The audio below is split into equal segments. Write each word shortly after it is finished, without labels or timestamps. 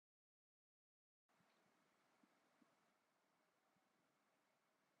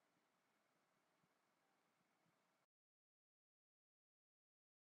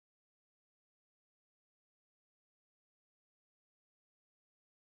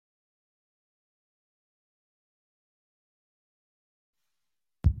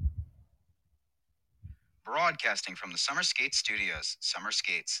Broadcasting from the Summer Skates Studios, Summer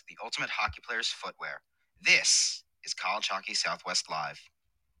Skates, the ultimate hockey player's footwear. This is College Hockey Southwest Live.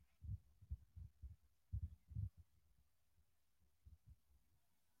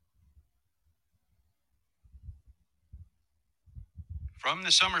 From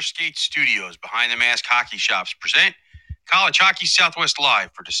the Summer Skates Studios, Behind the Mask Hockey Shops present College Hockey Southwest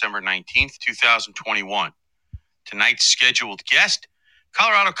Live for December 19th, 2021. Tonight's scheduled guest,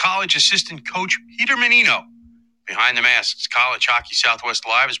 Colorado College assistant coach Peter Menino. Behind the Masks College Hockey Southwest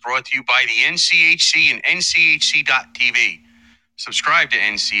Live is brought to you by the NCHC and NCHC.TV. Subscribe to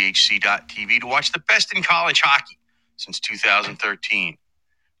NCHC.TV to watch the best in college hockey since 2013.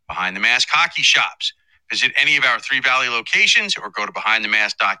 Behind the Mask Hockey Shops. Visit any of our Three Valley locations or go to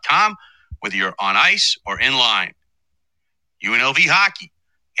BehindTheMask.com whether you're on ice or in line. UNLV Hockey,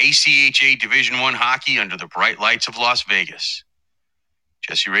 ACHA Division I hockey under the bright lights of Las Vegas.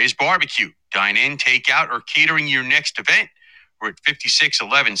 Jesse Ray's Barbecue, dine in, take out, or catering your next event. We're at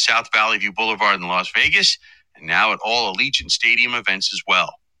 5611 South Valley View Boulevard in Las Vegas, and now at all Allegiant Stadium events as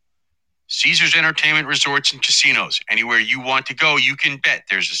well. Caesars Entertainment Resorts and Casinos. Anywhere you want to go, you can bet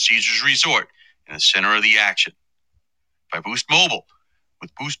there's a Caesars Resort in the center of the action. By Boost Mobile. With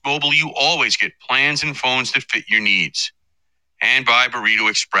Boost Mobile, you always get plans and phones that fit your needs. And by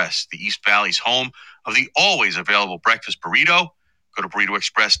Burrito Express, the East Valley's home of the always available breakfast burrito. Go to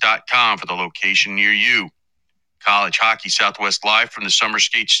burritoexpress.com for the location near you. College Hockey Southwest Live from the Summer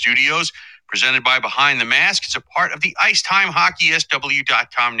Skate Studios, presented by Behind the Mask, is a part of the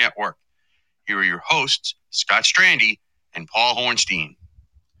IcetimeHockeySW.com network. Here are your hosts, Scott Strandy and Paul Hornstein.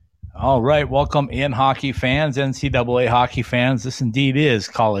 All right, welcome in hockey fans, NCAA hockey fans. This indeed is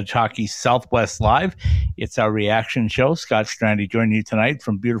College Hockey Southwest Live. It's our reaction show. Scott Strandy joining you tonight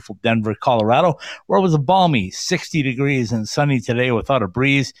from beautiful Denver, Colorado, where it was a balmy 60 degrees and sunny today without a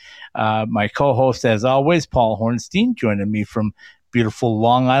breeze. My co-host, as always, Paul Hornstein, joining me from beautiful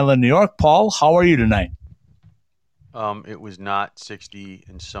Long Island, New York. Paul, how are you tonight? It was not 60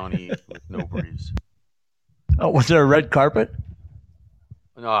 and sunny with no breeze. Oh, was there a red carpet?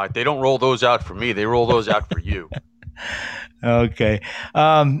 No, they don't roll those out for me. They roll those out for you. Okay.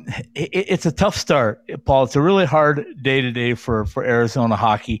 It's a tough start, Paul. It's a really hard day today for Arizona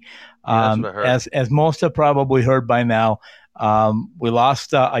hockey. That's what I heard. As most have probably heard by now, we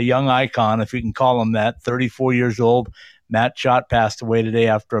lost a young icon, if you can call him that, 34 years old. Matt Schott passed away today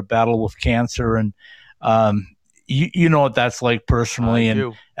after a battle with cancer. And you know what that's like personally.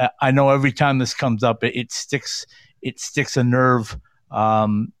 And I know every time this comes up, it sticks a nerve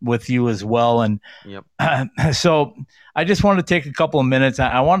with you as well. And yep. So I just wanted to take a couple of minutes.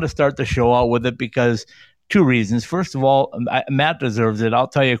 I wanted to start the show out with it because two reasons. First of all, Matt deserves it. I'll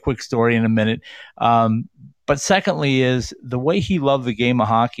tell you a quick story in a minute. But secondly is the way he loved the game of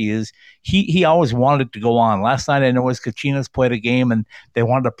hockey is he always wanted it to go on. Last night I know his Kachinas played a game and they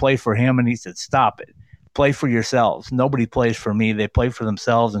wanted to play for him and he said, stop it. Play for yourselves. Nobody plays for me. They play for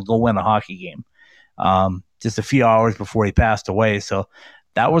themselves and go win a hockey game. Just a few hours before he passed away. So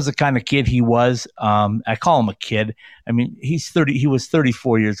that was the kind of kid he was. I call him a kid. I mean, he was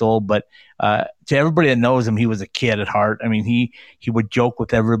 34 years old, but to everybody that knows him, he was a kid at heart. I mean, he would joke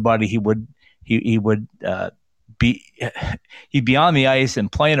with everybody. He'd be on the ice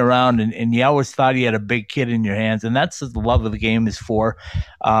and playing around, and you always thought he had a big kid in your hands, and that's what the love of the game is for.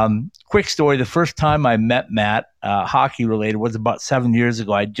 Quick story, the first time I met Matt, hockey related, was about 7 years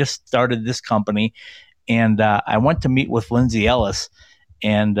ago. I just started this company, and I went to meet with Lindsay Ellis,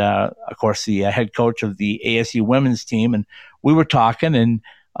 and of course the head coach of the ASU women's team, and we were talking, and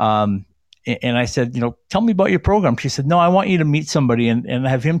I said, tell me about your program. She said, no, I want you to meet somebody and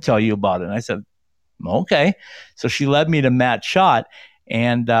have him tell you about it. And I said, okay. So she led me to Matt Schott,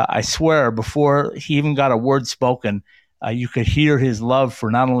 and I swear before he even got a word spoken, you could hear his love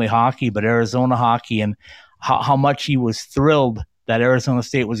for not only hockey but Arizona hockey, and how much he was thrilled that Arizona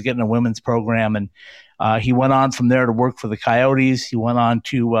State was getting a women's program. And he went on from there to work for the Coyotes. He went on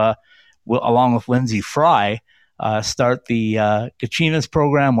to, along with Lindsey Fry, start the Kachinas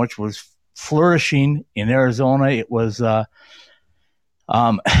program, which was flourishing in Arizona. It was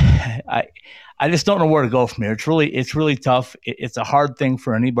I just don't know where to go from here. It's really tough. It's a hard thing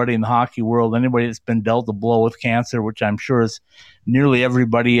for anybody in the hockey world, anybody that's been dealt a blow with cancer, which I'm sure is nearly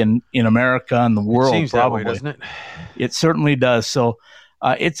everybody in America and the world. It seems probably that way, doesn't it? It certainly does. So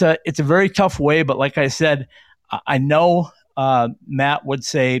it's a very tough way, but like I said, I know Matt would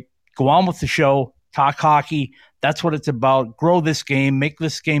say, go on with the show, talk hockey. That's what it's about. Grow this game, make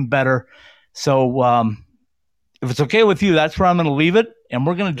this game better. So if it's okay with you, that's where I'm going to leave it. And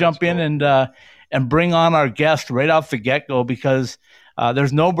we're going to jump in and bring on our guest right off the get-go because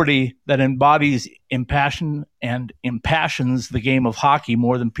there's nobody that embodies impassion and impassions the game of hockey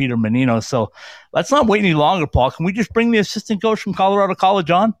more than Peter Menino. So let's not wait any longer, Paul. Can we just bring the assistant coach from Colorado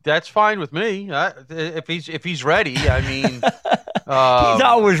College on? That's fine with me. If he's ready, I mean, he's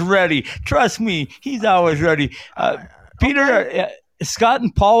always ready. Trust me, he's always ready. Peter, Scott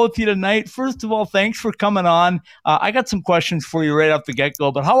and Paul with you tonight. First of all, thanks for coming on. I got some questions for you right off the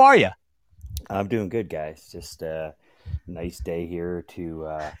get-go, but how are you? I'm doing good, guys. Just a nice day here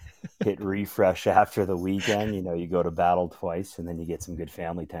to hit refresh after the weekend. You know, you go to battle twice, and then you get some good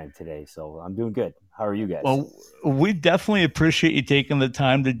family time today. So I'm doing good. How are you guys? Well, we definitely appreciate you taking the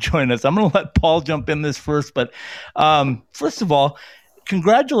time to join us. I'm going to let Paul jump in this first, but first of all,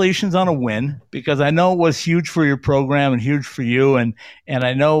 congratulations on a win, because I know it was huge for your program and huge for you, and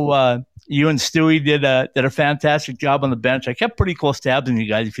I know you and Stewie did a fantastic job on the bench. I kept pretty close tabs on you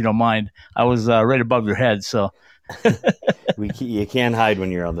guys, if you don't mind. I was right above your head, so. You can't hide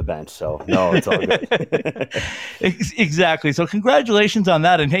when you're on the bench, so no, it's all good. Exactly. So congratulations on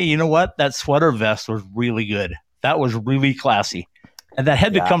that. And hey, you know what? That sweater vest was really good. That was really classy, and that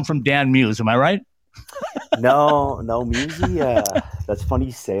had to come from Dan Muse. Am I right? No, Musey. That's funny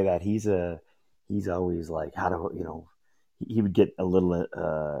you say that. He's always like, how do you know? He would get a little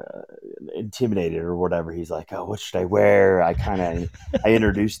intimidated or whatever. He's like, oh, what should I wear? I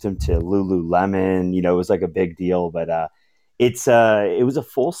introduced him to Lululemon. You know, it was like a big deal, but it was a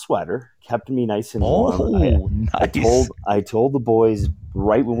full sweater, kept me nice and warm. Nice. I told the boys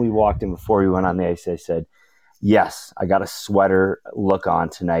right when we walked in before we went on the ice, I said, yes, I got a sweater look on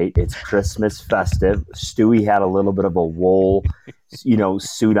tonight. It's Christmas festive. Stewie had a little bit of a wool,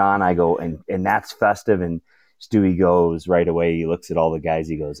 suit on. I go, and that's festive. And Stewie goes right away. He looks at all the guys.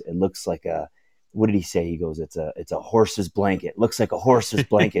 He goes, it looks like what did he say? He goes, it's a horse's blanket. Looks like a horse's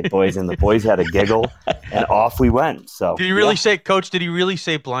blanket, boys. And the boys had a giggle, and off we went. So did he really say, Coach? Did he really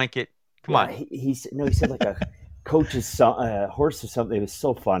say blanket? Come on. He said like a coach's horse or something. It was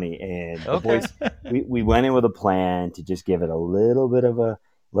so funny. And the boys, we went in with a plan to just give it a little bit of a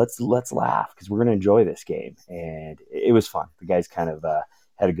let's laugh, because we're going to enjoy this game, and it was fun. The guys kind of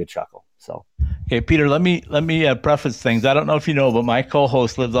had a good chuckle. So, okay, Peter, let me preface things. I don't know if you know, but my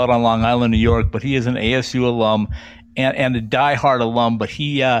co-host lives out on Long Island, New York, but he is an ASU alum and a diehard alum. But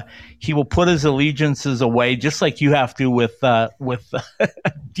he will put his allegiances away, just like you have to with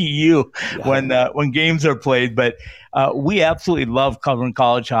DU when games are played. But we absolutely love covering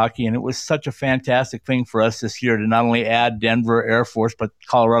college hockey, and it was such a fantastic thing for us this year to not only add Denver Air Force but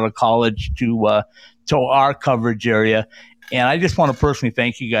Colorado College to our coverage area. And I just want to personally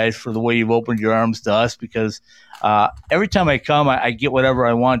thank you guys for the way you've opened your arms to us, because every time I come, I get whatever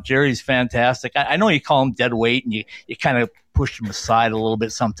I want. Jerry's fantastic. I know you call him dead weight, and you kind of push him aside a little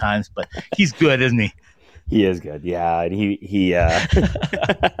bit sometimes, but he's good, isn't he? He is good, yeah. And he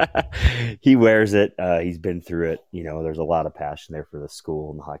he wears it. He's been through it. You know, there's a lot of passion there for the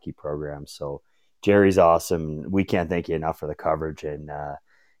school and the hockey program. So Jerry's awesome. We can't thank you enough for the coverage and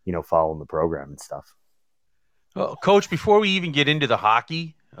following the program and stuff. Well, Coach, before we even get into the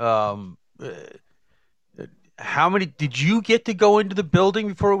hockey, how many did you get to go into the building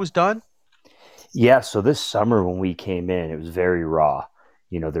before it was done? Yeah, so this summer when we came in, it was very raw.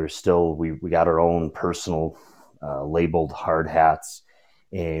 You know, there's still we got our own personal labeled hard hats,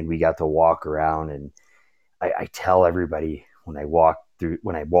 and we got to walk around. And I tell everybody when I walk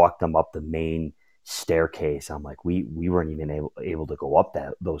them up the main staircase, I'm like, we weren't even able to go up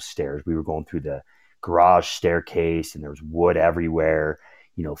those stairs. We were going through the garage staircase, and there was wood everywhere.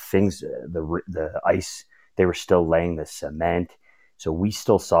 You know, things, the ice, they were still laying the cement. So we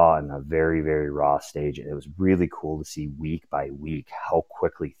still saw in a very, very raw stage. And it was really cool to see week by week how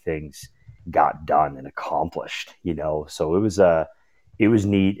quickly things got done and accomplished, So it was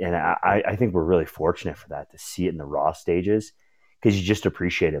neat. And I think we're really fortunate for that, to see it in the raw stages, because you just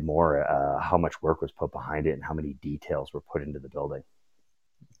appreciate it more, how much work was put behind it and how many details were put into the building.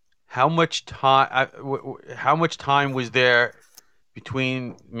 How much time was there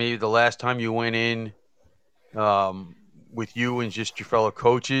between maybe the last time you went in with you and just your fellow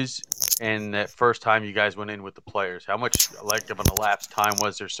coaches and that first time you guys went in with the players? How much of an elapsed time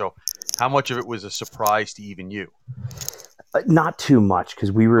was there? So how much of it was a surprise to even you? Not too much,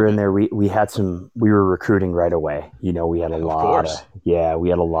 because we were in there. We were recruiting right away. We had a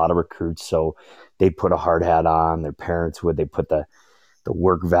lot of recruits. So they put a hard hat on. Their parents would. They put the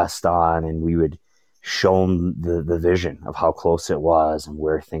work vest on, and we would show them the vision of how close it was and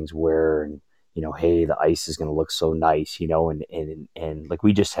where things were. And, hey, the ice is going to look so nice, and like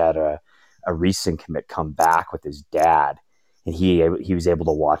we just had a recent commit come back with his dad, and he was able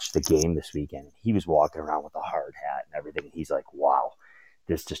to watch the game this weekend. He was walking around with a hard hat and everything. And he's like, wow,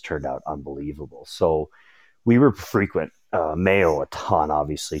 this just turned out unbelievable. So we were frequent Mayo a ton,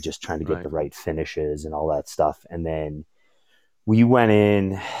 obviously, just trying to get the right finishes and all that stuff. And then we went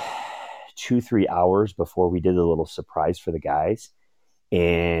in 2-3 hours before we did a little surprise for the guys.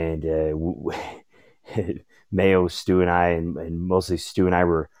 And Mayo, Stu, and I, and mostly Stu and I,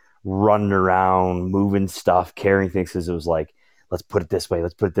 were running around, moving stuff, carrying things, because it was like, let's put it this way,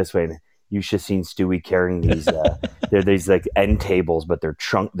 let's put it this way. And you should have seen Stewie carrying these. They're these like end tables, but they're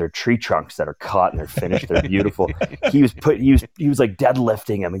tree trunks that are cut and they're finished. They're beautiful. He was like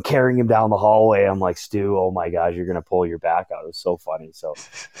deadlifting them and carrying him down the hallway. I'm like, Stu, oh my gosh, you're gonna pull your back out. It was so funny. So,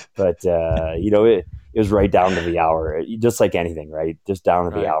 but it was right down to the hour, just like anything, right? Just down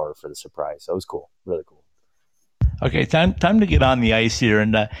to the hour for the surprise. So it was cool, really cool. Okay, time to get on the ice here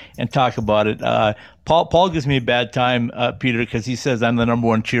and talk about it. Paul gives me a bad time, Peter, because he says I'm the number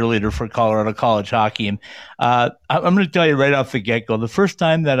one cheerleader for Colorado college hockey. And I'm going to tell you right off the get-go, the first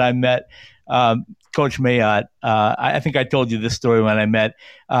time that I met Coach Mayotte, I think I told you this story when I met.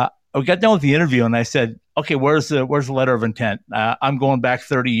 I got done with the interview and I said, okay, where's the letter of intent? I'm going back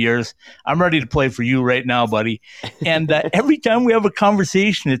 30 years. I'm ready to play for you right now, buddy. And every time we have a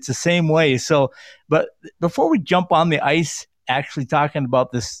conversation, it's the same way. So, but before we jump on the ice, actually talking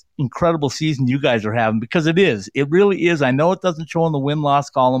about this incredible season you guys are having, because it really is. I know it doesn't show in the win-loss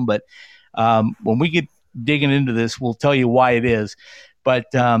column, but when we get digging into this, we'll tell you why it is. But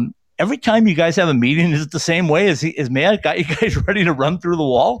every time you guys have a meeting, is it the same way? Is Mayotte got you guys ready to run through the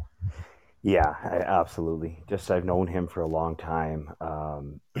wall? Yeah, absolutely. Just I've known him for a long time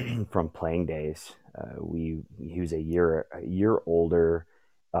from playing days. He was a year older.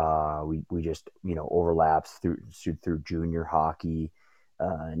 We just overlapped through junior hockey.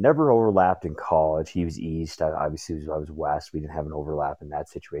 Never overlapped in college. He was East. Obviously, I was West. We didn't have an overlap in that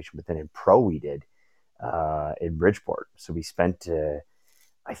situation. But then in pro, we did in Bridgeport. So we spent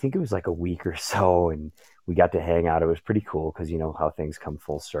I think it was like a week or so, and we got to hang out. It was pretty cool because you know how things come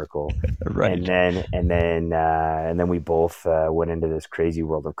full circle. Right. And then we both went into this crazy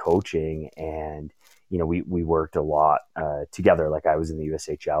world of coaching, and we worked a lot together. Like I was in the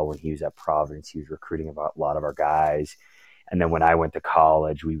USHL when he was at Providence. He was recruiting a lot of our guys, and then when I went to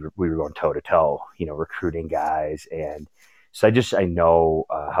college, we were going toe to toe, recruiting guys. And so I know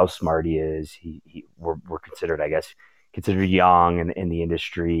how smart he is. We're considered, I guess, young in the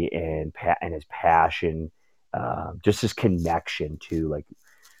industry, and his passion, just his connection to, like,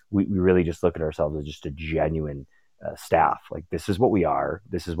 we really just look at ourselves as just a genuine staff. Like, this is what we are,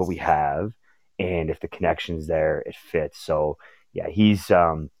 this is what we have, and if the connection's there, it fits. So yeah, he's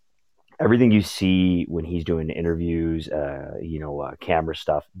everything you see when he's doing interviews, camera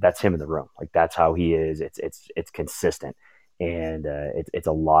stuff, that's him in the room. Like, that's how he is. It's consistent, and it's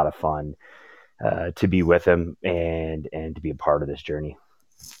a lot of fun to be with him and to be a part of this journey.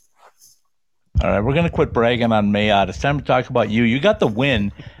 All right, we're going to quit bragging on Mayotte. It's time to talk about you. You got the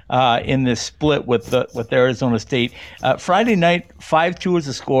win in this split with Arizona State. Friday night, 5-2 was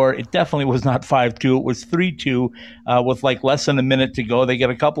the score. It definitely was not 5-2. It was 3-2 with like less than a minute to go. They get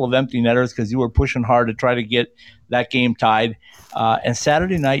a couple of empty netters because you were pushing hard to try to get that game tied. And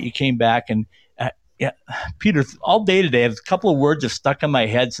Saturday night, you came back and yeah, Peter, all day today, a couple of words have stuck in my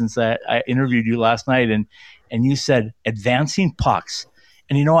head since I interviewed you last night, and you said advancing pucks.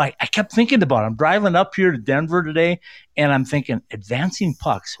 And, I kept thinking about it. I'm driving up here to Denver today, and I'm thinking, advancing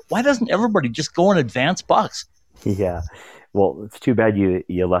pucks. Why doesn't everybody just go and advance pucks? Yeah. Well, it's too bad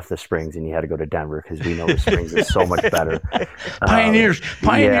you left the Springs and you had to go to Denver, because we know the Springs is so much better. Pioneers,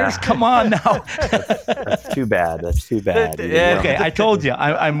 yeah. Come on now. That's too bad. Yeah. Okay, I told you.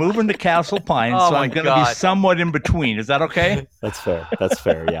 I'm moving to Castle Pines, so I'm going to be somewhat in between. Is that okay? That's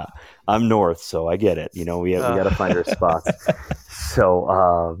fair, yeah. I'm north, so I get it. We got to find our spots.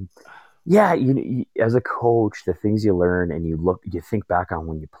 So, yeah, as a coach, the things you learn and you think back on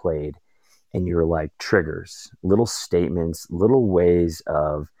when you played, and you're like, triggers, little statements, little ways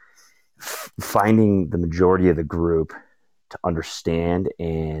of finding the majority of the group to understand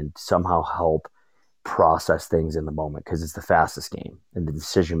and somehow help process things in the moment, because it's the fastest game and the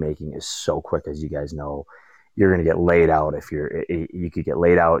decision making is so quick. As you guys know, you're going to get laid out. You could get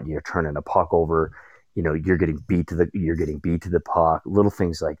laid out and you're turning a puck over, you're getting beat to the puck. Little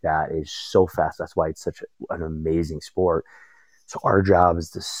things like that is so fast. That's why it's such an amazing sport. So our job is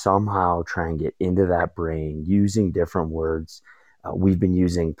to somehow try and get into that brain using different words. We've been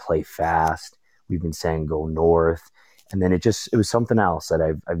using play fast. We've been saying go north. And then it was something else that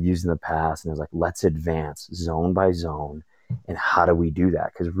I've used in the past. And I was like, let's advance zone by zone. And how do we do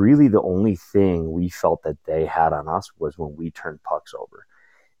that? Because really the only thing we felt that they had on us was when we turned pucks over.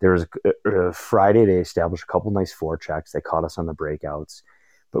 There was a Friday, they established a couple nice forechecks. They caught us on the breakouts.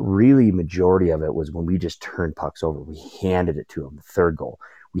 But really, majority of it was when we just turned pucks over. We handed it to them, the third goal.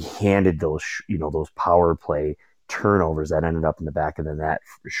 We handed those, those power play turnovers that ended up in the back of the net,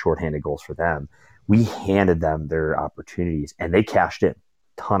 shorthanded goals for them. We handed them their opportunities, and they cashed in.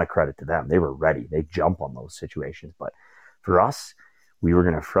 Ton of credit to them. They were ready. They jump on those situations. But for us, we were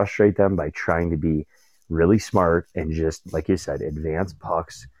going to frustrate them by trying to be really smart and just, like you said, advance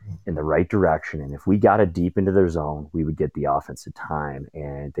pucks in the right direction. And if we got it deep into their zone, we would get the offensive time.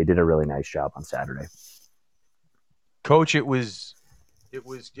 And they did a really nice job on Saturday. Coach, it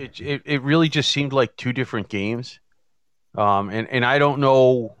really just seemed like two different games. And I don't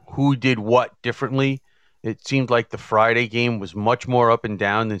know who did what differently. It seemed like the Friday game was much more up and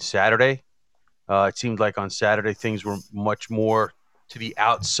down than Saturday. It seemed like on Saturday things were much more to the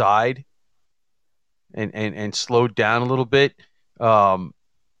outside and slowed down a little bit. Was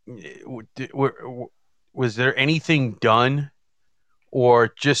there anything done,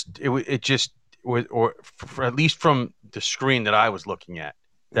 or just it just was, or for, at least from the screen that I was looking at,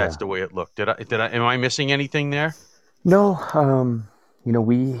 that's the way it looked. Am I missing anything there? No,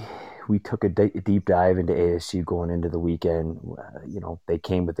 we took a deep dive into ASU going into the weekend. They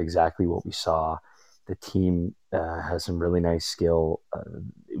came with exactly what we saw. The team has some really nice skill.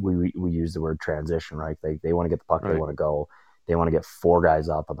 We use the word transition, right? They want to get the puck, right. They want to go. They want to get four guys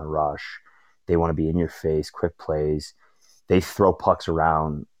up on the rush. They want to be in your face, quick plays. They throw pucks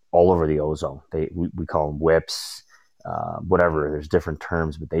around all over the ozone. We call them whips, whatever. There's different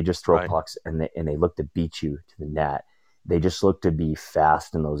terms, but they just throw pucks and they look to beat you to the net. They just look to be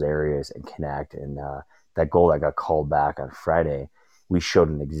fast in those areas and connect. And that goal that got called back on Friday, we showed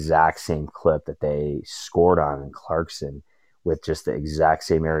an exact same clip that they scored on in Clarkson with just the exact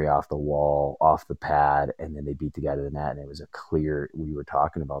same area off the wall, off the pad, and then they beat the guy to the net. And it was we were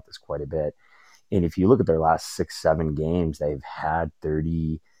talking about this quite a bit. And if you look at their last 6-7 games, they've had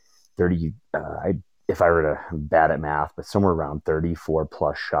 30, if I were to bad at math, but somewhere around 34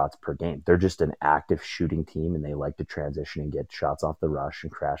 plus shots per game. They're just an active shooting team, and they like to transition and get shots off the rush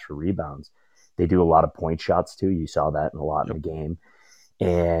and crash for rebounds. They do a lot of point shots too. You saw that in a lot in the game.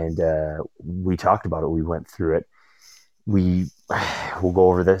 And we talked about it. We went through it. We'll go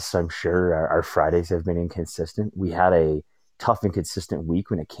over this, I'm sure. Our Fridays have been inconsistent. We had a tough and consistent week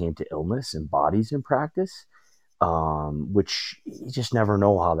when it came to illness and bodies in practice. Which you just never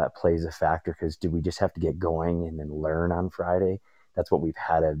know how that plays a factor, because did we just have to get going and then learn on Friday? That's what we've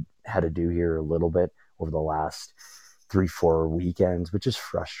had to do here a little bit over the last 3-4 weekends, which is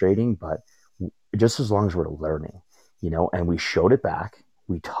frustrating, but just as long as we're learning, and we showed it back.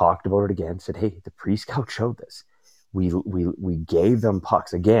 We talked about it again, said, hey, the pre-scout showed this. We gave them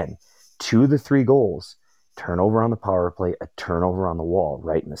pucks again, 2 of the 3 goals, turnover on the power play, a turnover on the wall,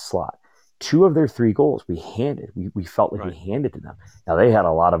 right in the slot. 2 of their 3 goals we handed. We felt like we handed to them. Now, they had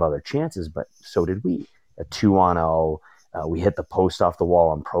a lot of other chances, but so did we. A 2-on-0. We hit the post off the wall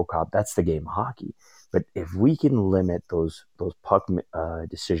on Prokop. That's the game of hockey. But if we can limit those puck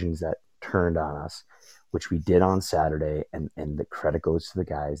decisions that turned on us, which we did on Saturday, and the credit goes to the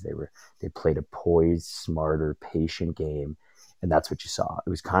guys. They played a poised, smarter, patient game, and that's what you saw. It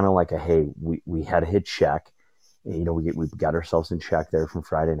was kind of like we had to hit check. We got ourselves in check there from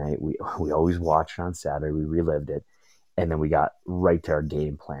Friday night. We always watched on Saturday. We relived it, and then we got right to our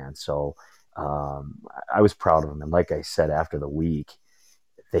game plan. So I was proud of them. And like I said, after the week,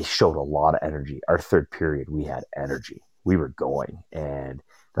 they showed a lot of energy. Our third period, we had energy. We were going, and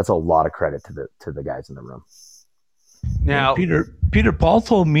that's a lot of credit to the guys in the room. Now, Peter Paul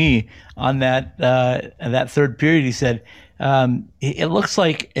told me on that third period, he said, it looks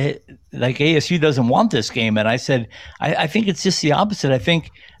like ASU doesn't want this game. And I said, I think it's just the opposite. I think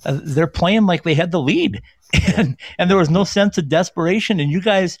they're playing like they had the lead, and there was no sense of desperation. And you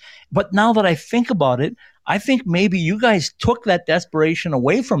guys, but now that I think about it, I think maybe you guys took that desperation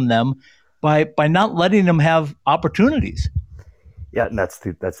away from them by not letting them have opportunities. Yeah, and that's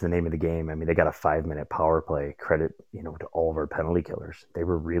the name of the game. I mean, they got a 5-minute power play. Credit, to all of our penalty killers. They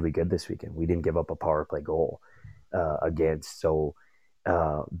were really good this weekend. We didn't give up a power play goal against. So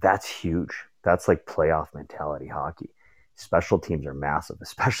that's huge. That's like playoff mentality hockey. Special teams are massive,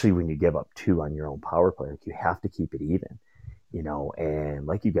 especially when you give up 2 on your own power play. Like, you have to keep it even, And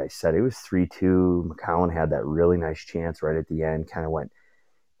like you guys said, it was 3-2. McCowan had that really nice chance right at the end. Kind of went.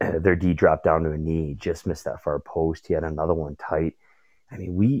 Their D dropped down to a knee, just missed that far post. He had another one tight. I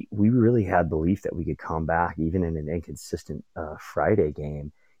mean, we really had belief that we could come back, even in an inconsistent Friday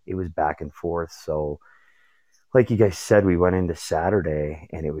game. It was back and forth. So, like you guys said, we went into Saturday,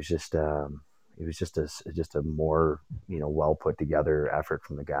 and it was just it was just a more, well put together effort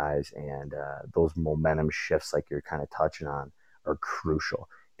from the guys. And those momentum shifts, like you're kind of touching on, are crucial.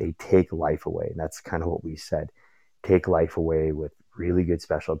 They take life away. And that's kind of what we said. Take life away with really good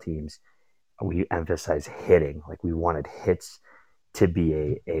special teams. We emphasize hitting. Like, we wanted hits to be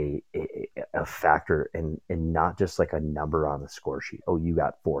a factor, and not just like a number on the score sheet. Oh, you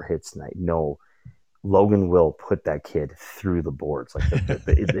got 4 hits tonight. No, Logan will put that kid through the boards, like and but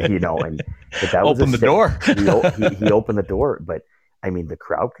that was open the door. he opened the door, but I mean, the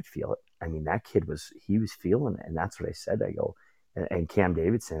crowd could feel it. I mean, that kid was feeling it, and that's what I said. I go, and Cam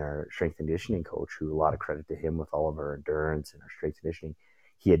Davidson, our strength and conditioning coach, who, a lot of credit to him with all of our endurance and our strength and conditioning,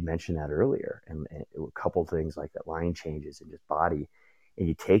 he had mentioned that earlier, and a couple of things like that, line changes and just body, and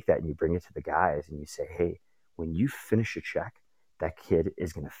you take that and you bring it to the guys and you say, hey, when you finish a check, that kid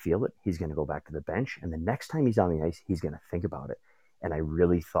is going to feel it. He's going to go back to the bench, and the next time he's on the ice, he's going to think about it. And I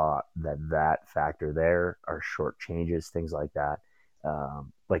really thought that factor there, our short changes, things like that,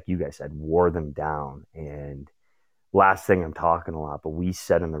 like you guys said, wore them down. And last thing, I'm talking a lot, but we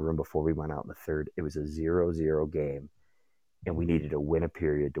said in the room before we went out in the third, it was a 0-0 game, and we needed to win a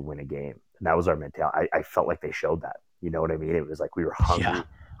period to win a game. And that was our mentality. I felt like they showed that. You know what I mean? It was like we were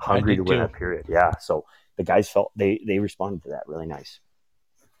hungry to win a period. Yeah. So the guys felt they responded to that really nice.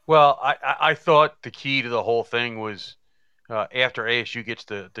 Well, I thought the key to the whole thing was after ASU gets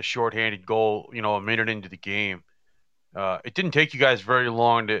the shorthanded goal, a minute into the game, it didn't take you guys very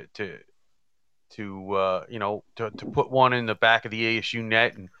long to put one in the back of the ASU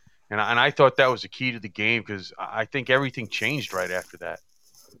net, and I thought that was the key to the game, because I think everything changed right after that.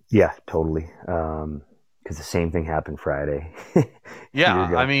 Yeah, totally. Because the same thing happened Friday. Yeah,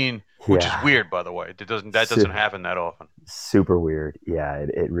 I mean, which is weird, by the way. That doesn't happen that often. Super weird. Yeah,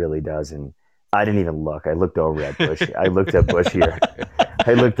 it really does. And I didn't even look. I looked over at Bushy. I looked at Bushy.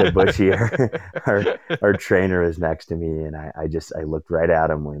 Our trainer is next to me, and I looked right at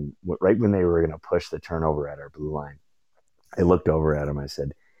him when they were going to push the turnover at our blue line. I looked over at him. I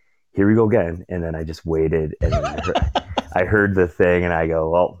said, "Here we go again." And then I just waited, and I heard the thing, and I go,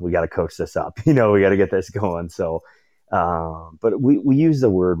 "Well, we got to coach this up. We got to get this going." So, but we use the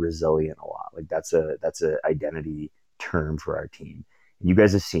word resilient a lot. Like, that's a identity term for our team. You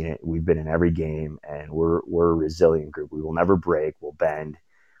guys have seen it. We've been in every game, and we're a resilient group. We will never break. We'll bend.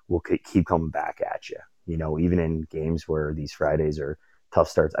 We'll keep coming back at you. Even in games where these Fridays are tough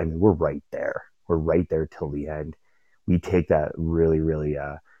starts, I mean, we're right there. We're right there till the end. We take that really, really.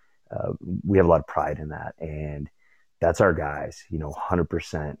 We have a lot of pride in that, and that's our guys.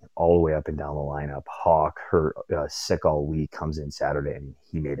 100% all the way up and down the lineup. Hawk hurt, sick all week, comes in Saturday, and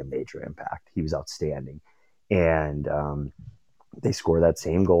he made a major impact. He was outstanding, and they score that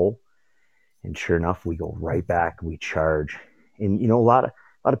same goal, and sure enough, we go right back. We charge, and a lot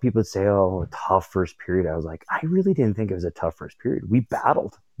of people would say, "Oh, a tough first period." I was like, I really didn't think it was a tough first period. We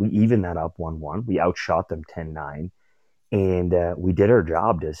battled. We evened that up 1-1. We outshot them 10-9, and we did our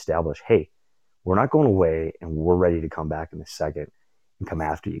job to establish, hey, we're not going away, and we're ready to come back in the second and come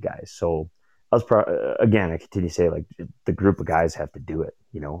after you guys. So again, I continue to say, like, the group of guys have to do it.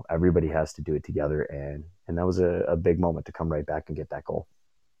 Everybody has to do it together, and that was a big moment to come right back and get that goal.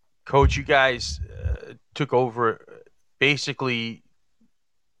 Coach, you guys took over basically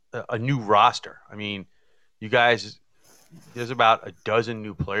a new roster. I mean, you guys, there's about a dozen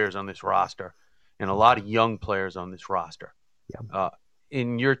new players on this roster, and a lot of young players on this roster. Yeah.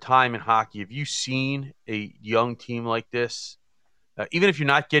 In your time in hockey, have you seen a young team like this? Even if you're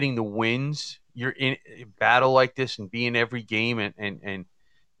not getting the wins, you're in a battle like this and be in every game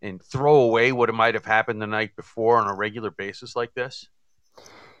and throw away what might have happened the night before on a regular basis like this?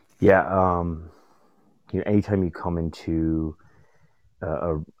 Yeah. Anytime you come into,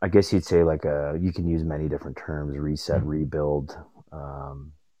 I guess you'd say you can use many different terms: reset, rebuild,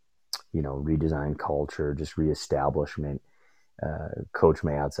 redesign culture, just reestablishment. Coach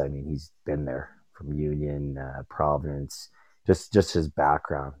Mayatz, I mean, he's been there from Union, Providence, just his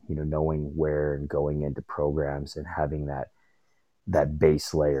background, knowing where and going into programs and having that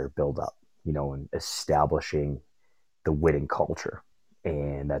base layer build up, and establishing the winning culture.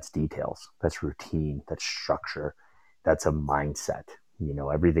 And that's details, that's routine, that's structure, that's a mindset.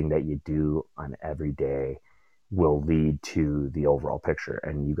 Everything that you do on every day will lead to the overall picture.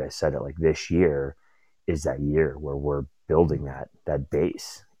 And you guys said it, like, this year is that year where we're building that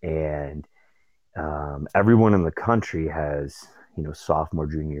base. And everyone in the country has, sophomore,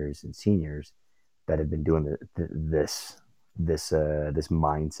 juniors, and seniors that have been doing this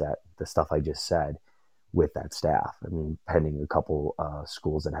mindset, the stuff I just said, with that staff. I mean, pending a couple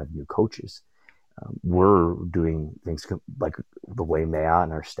schools that have new coaches. We're doing things like the way Matt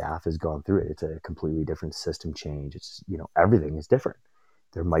and our staff has gone through it. It's a completely different system change. It's, everything is different.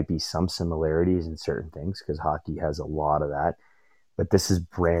 There might be some similarities in certain things because hockey has a lot of that, but this is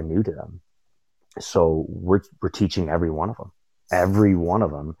brand new to them. So we're teaching every one of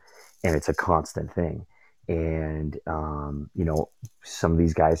them, and it's a constant thing. And, some of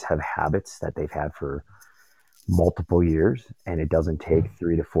these guys have habits that they've had for multiple years, and it doesn't take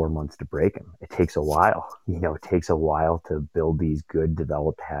 3 to 4 months to break them. It takes a while. It takes a while to build these good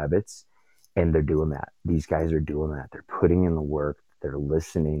developed habits, and they're doing that. These guys are doing that. They're putting in the work. They're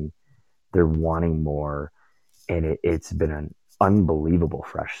listening. They're wanting more, and it's been an unbelievable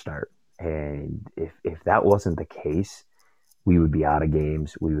fresh start. And if that wasn't the case, we would be out of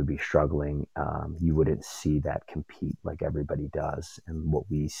games. We would be struggling. You wouldn't see that compete like everybody does, and what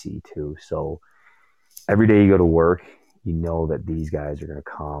we see too. So every day you go to work, you know that these guys are going to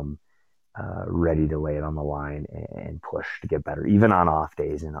come ready to lay it on the line and push to get better. Even on off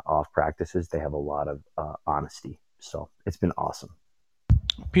days and off practices, they have a lot of honesty. So it's been awesome.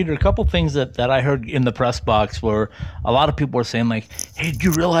 Peter, a couple things that I heard in the press box where a lot of people were saying, like, hey, do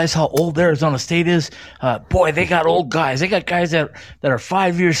you realize how old Arizona State is? Boy, they got old guys. They got guys that are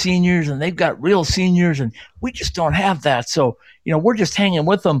 5-year seniors, and they've got real seniors, and we just don't have that. So, we're just hanging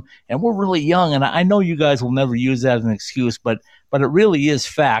with them, and we're really young. And I know you guys will never use that as an excuse, but it really is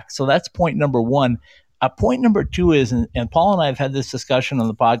fact. So that's point number one. Point number two is, and Paul and I have had this discussion on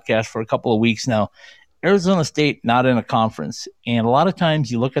the podcast for a couple of weeks now, Arizona State not in a conference. And a lot of times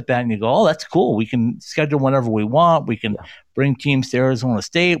you look at that and you go, oh, that's cool. We can schedule whenever we want. We can bring teams to Arizona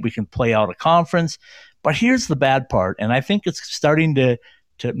State. We can play out a conference. But here's the bad part, and I think it's starting to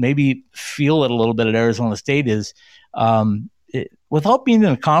maybe feel it a little bit at Arizona State is without being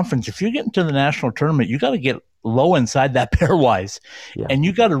in a conference, if you're getting to the national tournament, you got to get low inside that pairwise. Yeah. And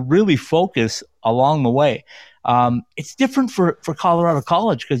you got to really focus along the way. It's different for Colorado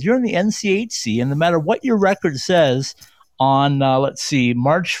College because you're in the NCHC, and no matter what your record says on,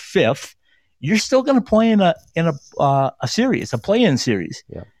 March 5th, you're still going to play in a series, a play-in series.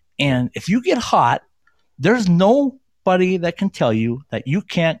 Yeah. And if you get hot, there's nobody that can tell you that you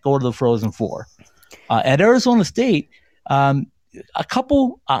can't go to the Frozen Four. At Arizona State, a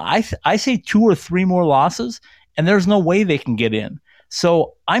couple, I say 2 or 3 more losses, and there's no way they can get in.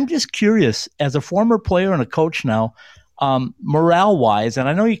 So I'm just curious, as a former player and a coach now, morale-wise, and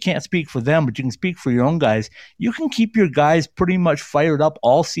I know you can't speak for them, but you can speak for your own guys, you can keep your guys pretty much fired up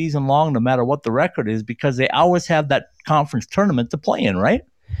all season long, no matter what the record is, because they always have that conference tournament to play in, right?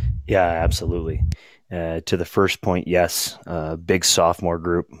 Yeah, absolutely. To the first point, yes, big sophomore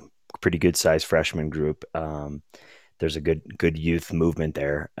group, pretty good-sized freshman group. There's a good youth movement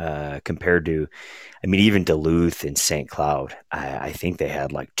there compared to, even Duluth and St. Cloud. I think they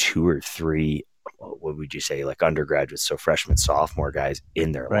had like 2 or 3, what would you say, like undergraduates, so freshman, sophomore guys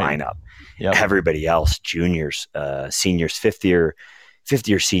in their lineup. Yep. Everybody else, juniors, seniors, fifth year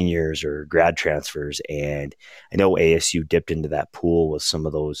seniors or grad transfers. And I know ASU dipped into that pool with some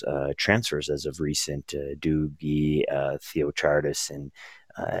of those transfers as of recent, Doogie, Theo Chartis, and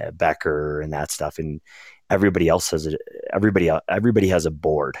Becker and that stuff. And everybody has a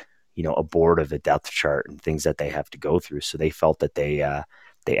board, a board of a depth chart and things that they have to go through. So they felt that they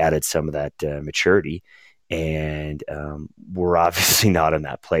added some of that maturity, and we're obviously not in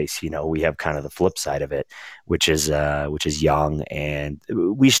that place. We have kind of the flip side of it, which is young, and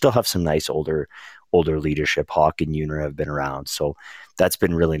we still have some nice older leadership. Hawk and Uner have been around, so that's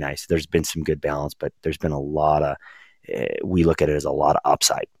been really nice. There's been some good balance, but there's been a lot of, we look at it as a lot of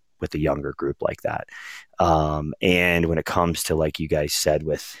upside with a younger group like that. And when it comes to, like you guys said,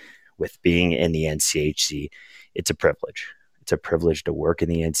 with being in the NCHC, it's a privilege. It's a privilege to work in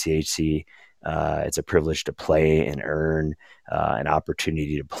the NCHC. It's a privilege to play and earn an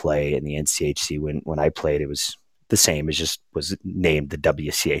opportunity to play in the NCHC. When I played, it was the same. It just was named the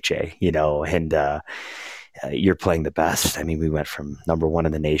WCHA, and you're playing the best. We went from number 1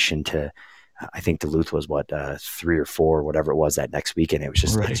 in the nation to, I think Duluth was 3 or 4, whatever it was that next weekend. It was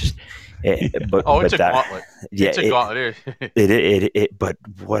just, right. It's a gauntlet. Yeah, it's a gauntlet. But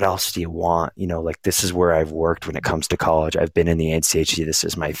what else do you want? This is where I've worked when it comes to college. I've been in the NCHC. This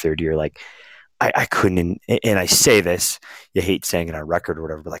is my 3rd year. I couldn't, and I say this, you hate saying it on record or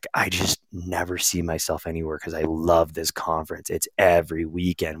whatever, but I just never see myself anywhere because I love this conference. It's every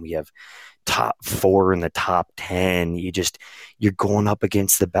weekend. We have top 4 in the top 10. You're going up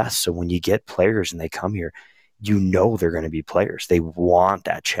against the best. So when you get players and they come here, they're going to be players. They want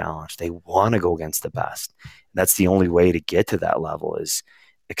that challenge. They want to go against the best. And that's the only way to get to that level is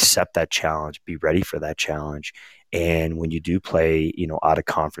accept that challenge, be ready for that challenge. And when you do play, out of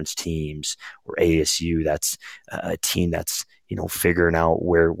conference teams or ASU, that's a team that's, figuring out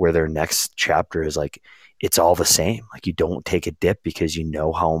where their next chapter is. Like, it's all the same. Like, you don't take a dip because you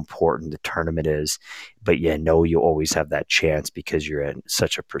know how important the tournament is, but you always have that chance because you're in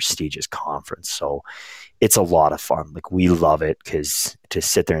such a prestigious conference. So it's a lot of fun. Like, we love it because to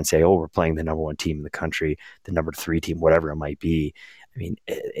sit there and say, oh, we're playing the number 1 team in the country, the number 3 team, whatever it might be. I mean,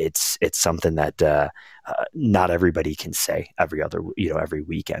 it's something that not everybody can say every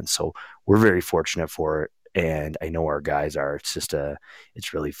weekend. So we're very fortunate for it. And I know our guys are. It's just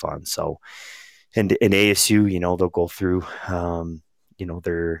it's really fun. So, and in ASU, they'll go through,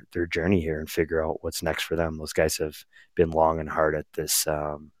 their journey here and figure out what's next for them. Those guys have been long and hard at this,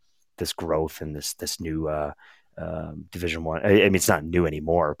 this growth and this new Division One. I mean, it's not new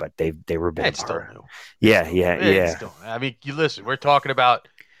anymore, but they were big. It's still new. Yeah. Still, I mean, you listen. We're talking about,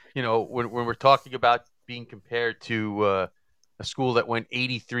 when we're talking about being compared to a school that went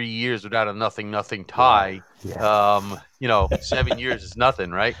 83 years without a nothing tie. Yeah. 7 years is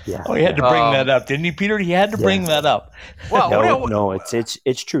nothing, right? Yeah. Oh, he had to bring that up, didn't he, Peter? He had to bring that up. Well, no,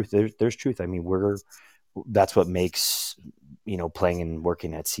 it's truth. There's truth. I mean, that's what makes playing and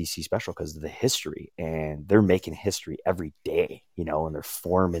working at CC special, because of the history, and they're making history every day. And they're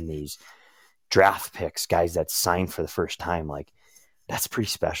forming these draft picks, guys that sign for the first time. Like, that's pretty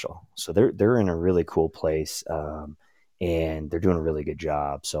special. So they're in a really cool place. And they're doing a really good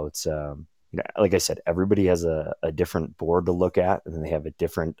job. So it's, like I said, everybody has a different board to look at, and then they have a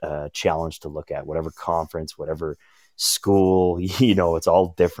different challenge to look at. Whatever conference, whatever school, it's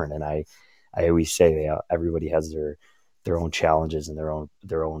all different. And I always say everybody has their own challenges and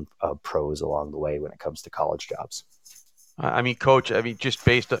their own pros along the way when it comes to college jobs. I mean, Coach, just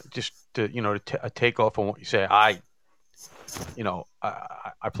based on, to take off on what you say, I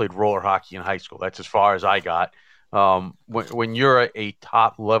played roller hockey in high school. That's as far as I got. When you're a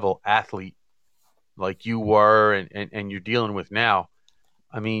top level athlete like you were and you're dealing with now,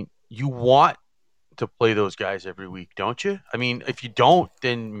 I mean, you want to play those guys every week, don't you? I mean, if you don't,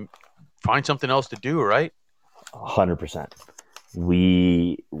 then find something else to do, right? 100%.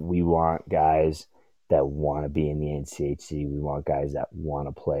 We want guys that want to be in the NCHC. We want guys that want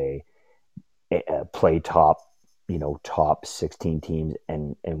to play top, top 16 teams,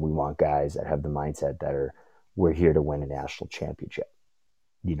 and we want guys that have the mindset that we're here to win a national championship.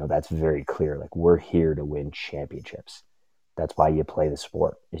 That's very clear. Like, we're here to win championships. That's why you play the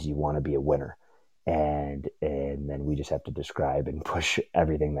sport, is you want to be a winner. And then we just have to describe and push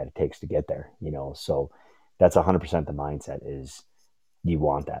everything that it takes to get there, So that's 100% the mindset, is you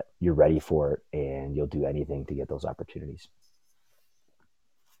want that. You're ready for it, and you'll do anything to get those opportunities.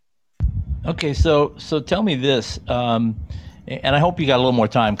 Okay, so tell me this, and I hope you got a little more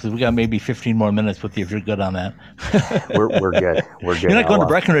time, because we got maybe 15 more minutes with you if you're good on that. We're good. We're good. You're not going to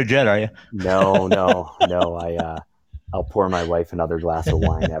Breckenridge yet, are you? No. I'll pour my wife another glass of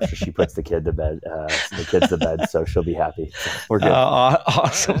wine after she puts the kids to bed, so she'll be happy. We're good.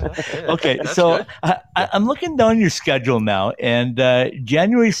 Awesome. Okay, so I'm looking down your schedule now, and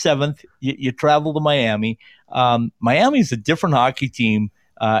January 7th, you travel to Miami. Miami is a different hockey team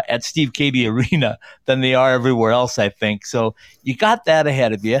at Steve Cady Arena than they are everywhere else, I think. So you got that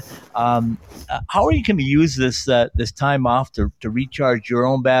ahead of you. How are you going to use this time off to recharge your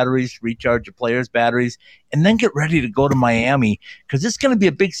own batteries, recharge your players' batteries, and then get ready to go to Miami? Because it's going to be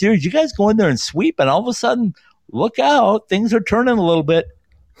a big series. You guys go in there and sweep, and all of a sudden, look out, things are turning a little bit.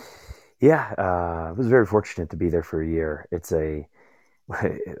 Yeah, I was very fortunate to be there for a year.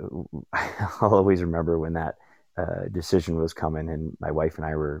 I'll always remember when that decision was coming, and my wife and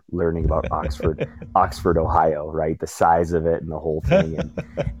I were learning about Oxford, Ohio, right? The size of it and the whole thing.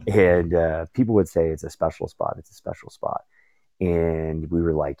 And people would say it's a special spot. It's a special spot. And we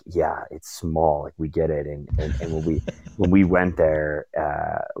were like, yeah, it's small. Like, we get it. And when we went there,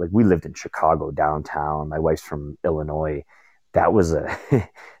 like, we lived in Chicago downtown. My wife's from Illinois. That was a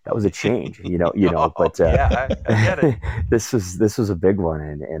change, but I get it. this was a big one.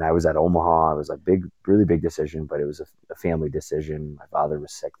 And I was at Omaha. It was a really big decision, but it was a family decision. My father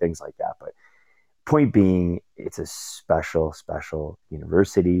was sick, things like that. But point being, it's a special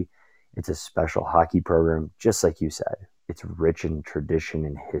university. It's a special hockey program. Just like you said, it's rich in tradition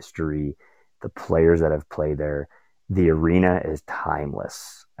and history. The players that have played there, the arena is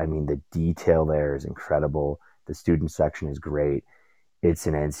timeless. I mean, the detail there is incredible. The student section is great. It's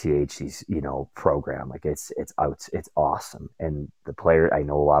an NCHC, program. Like, it's awesome. And the player, I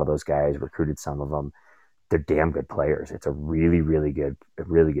know a lot of those guys, recruited some of them. They're damn good players. It's a really, really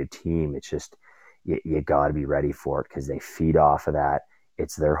good team. It's just, you got to be ready for it, because they feed off of that.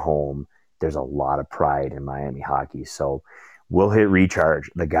 It's their home. There's a lot of pride in Miami hockey. So we'll hit recharge.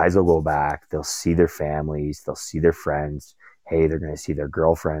 The guys will go back. They'll see their families. They'll see their friends. Hey, they're going to see their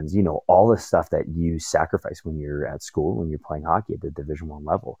girlfriends. You know, all the stuff that you sacrifice when you're at school, when you're playing hockey at the Division I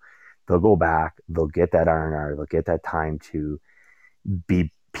level. They'll go back. They'll get that R&R. They'll get that time to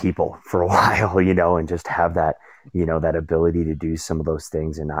be people for a while, you know, and just have that, you know, that ability to do some of those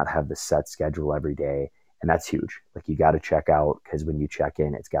things and not have the set schedule every day. And that's huge. Like, you got to check out, because when you check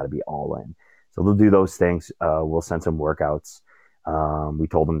in, it's got to be all in. So they'll do those things. We'll send some workouts. We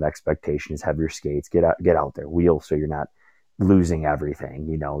told them the expectation is have your skates, get out there, wheel, so you're not losing everything,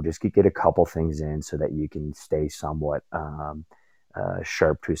 you know, just get a couple things in so that you can stay somewhat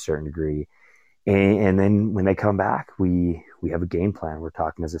sharp to a certain degree. And then when they come back, we have a game plan. We're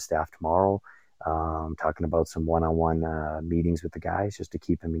talking as a staff tomorrow, talking about some one-on-one meetings with the guys just to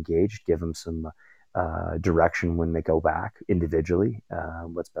keep them engaged, give them some direction when they go back individually,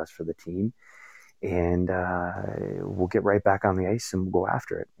 what's best for the team. And we'll get right back on the ice and we'll go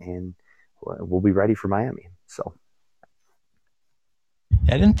after it. And we'll be ready for Miami. So.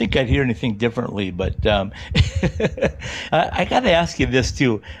 I didn't think I'd hear anything differently, but I got to ask you this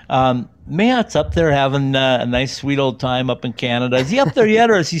too. Mayott's up there having a nice, sweet old time up in Canada. Is he up there yet,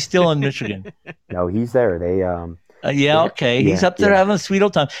 or is he still in Michigan? No, he's there. They okay. He's up there having a sweet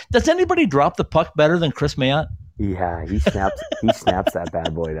old time. Does anybody drop the puck better than Chris Mayotte? Yeah, he snaps that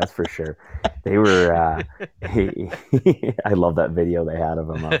bad boy, that's for sure. They were I love that video they had of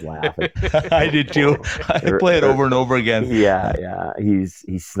him. I was laughing. I did too. I play it over and over again. Yeah.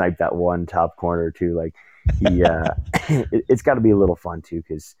 He sniped that one top corner too. Like, he it's got to be a little fun too,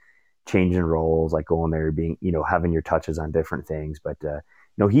 because changing roles, like going there, being, you know, having your touches on different things. But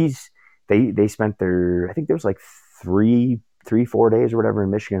no, they spent I think there was like 3-4 days or whatever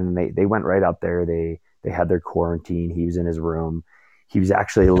in Michigan, and they went right up there. They had their quarantine. He was in his room. He was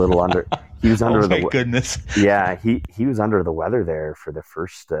actually a little under. He was under my goodness. Yeah, he was under the weather there for the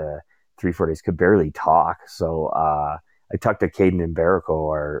first 3-4 days. Could barely talk. So I talked to Caden Mbarico,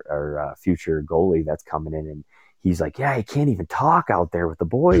 our future goalie that's coming in, and he's like, "Yeah, he can't even talk out there with the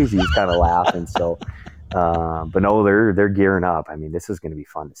boys." He's kind of laughing. So, but no, they're gearing up. I mean, this is going to be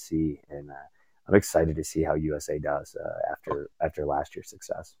fun to see, and I'm excited to see how USA does after last year's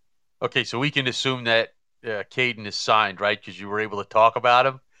success. Okay, so we can assume that Caden is signed, right? Because you were able to talk about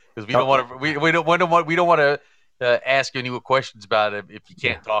him. Because we don't want to ask any questions about him if you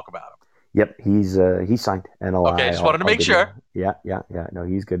can't talk about him. Yep, he's signed. NLI. Okay, just wanted to make sure. Yeah. No,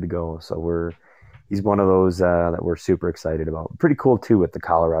 he's good to go. So he's one of those that we're super excited about. Pretty cool too with the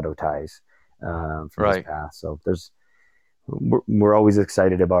Colorado ties from his past. So we're always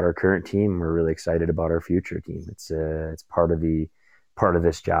excited about our current team. We're really excited about our future team. It's part of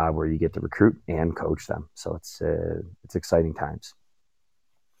this job where you get to recruit and coach them. So it's exciting times.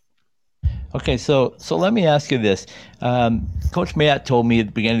 Okay, so let me ask you this. Coach Mayotte told me at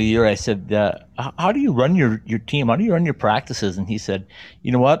the beginning of the year, I said, how do you run your team? How do you run your practices? And he said,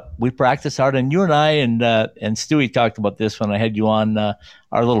 you know what? We practice hard. And you and I and Stewie talked about this when I had you on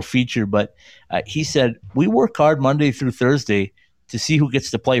our little feature. But he said, we work hard Monday through Thursday to see who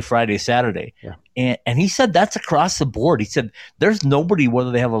gets to play Friday, Saturday. Yeah. And he said that's across the board. He said there's nobody,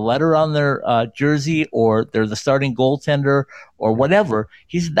 whether they have a letter on their jersey or they're the starting goaltender or whatever.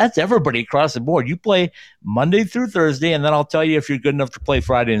 He said that's everybody across the board. You play Monday through Thursday, and then I'll tell you if you're good enough to play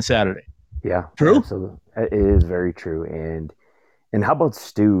Friday and Saturday. Yeah. True? Absolutely. It is very true. And how about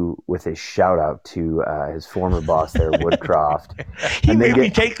Stu with a shout out to his former boss there, Woodcroft? He made me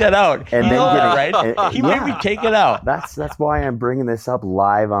take that out. And then He made me take it out. That's why I'm bringing this up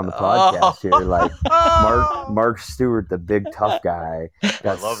live on the podcast here. Like Mark Stewart, the big tough guy,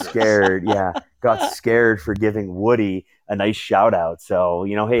 got scared. Yeah, got scared for giving Woody a nice shout out. So,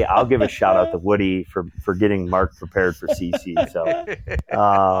 you know, hey, I'll give a shout out to Woody for getting Mark prepared for CC. So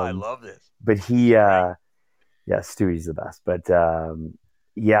I love this. But yeah, Stewie's the best. But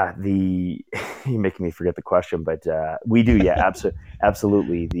you're making me forget the question. But we do,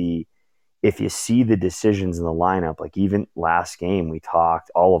 absolutely. If you see the decisions in the lineup, like even last game, we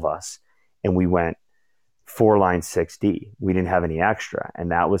talked, all of us, and we went 4-line 6D. We didn't have any extra,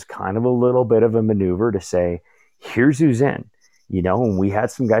 and that was kind of a little bit of a maneuver to say, here's who's in. You know, and we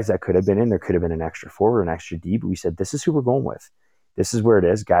had some guys that could have been in. There could have been an extra forward, an extra D, but we said, this is who we're going with. This is where it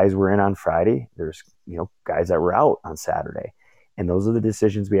is. Guys were in on Friday. There's, you know, guys that were out on Saturday. And those are the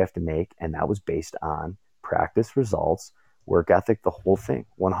decisions we have to make. And that was based on practice results, work ethic, the whole thing,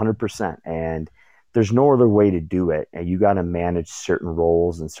 100%. And there's no other way to do it. And you got to manage certain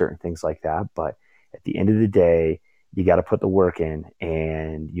roles and certain things like that. But at the end of the day, you got to put the work in,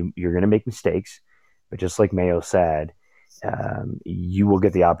 and you're going to make mistakes. But just like Mayo said, you will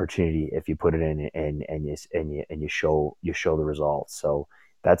get the opportunity if you put it in and you show the results. So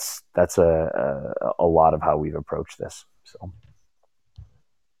that's a lot of how we've approached this. So.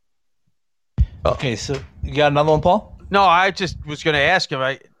 Okay, so you got another one, Paul? No, I just was going to ask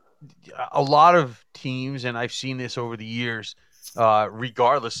him. A lot of teams, and I've seen this over the years,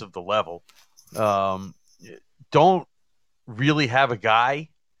 regardless of the level, don't really have a guy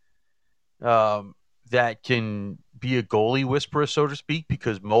that can be a goalie whisperer, so to speak,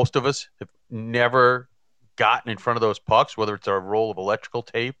 because most of us have never gotten in front of those pucks, whether it's a roll of electrical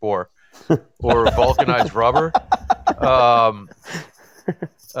tape or vulcanized rubber.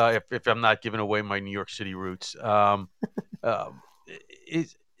 If I'm not giving away my New York City roots,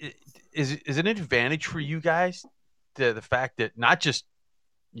 is it an advantage for you guys the fact that not just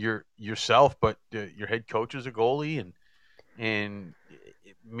yourself, but your head coach is a goalie, and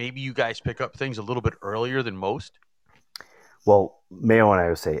maybe you guys pick up things a little bit earlier than most? Well, Mayo and I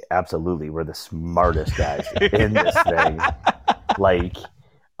would say absolutely. We're the smartest guys in this thing. Like,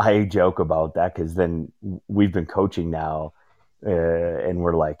 I joke about that because then we've been coaching now, and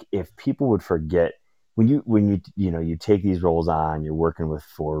we're like, if people would forget when you take these roles on, you're working with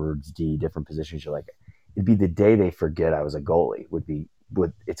forwards, D, different positions. You're like, it'd be the day they forget I was a goalie.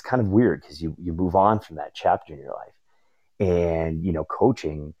 It's kind of weird because you move on from that chapter in your life, and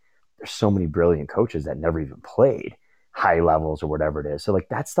coaching. There's so many brilliant coaches that never even played high levels or whatever it is. So like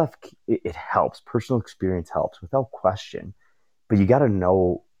that stuff, it helps. Personal experience helps without question. But you got to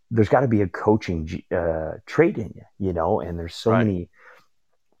know there's got to be a coaching trait in you, and there's so many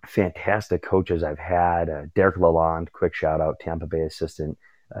fantastic coaches I've had. Derek Lalonde, quick shout out, Tampa Bay assistant.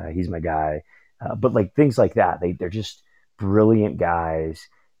 He's my guy. But like things like that, they're just brilliant guys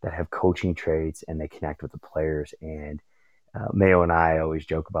that have coaching traits and they connect with the players. And Mayo and I always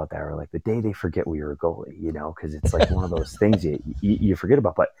joke about that. We're like, the day they forget we were a goalie, because it's like one of those things you forget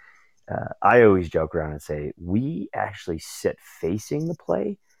about. But I always joke around and say we actually sit facing the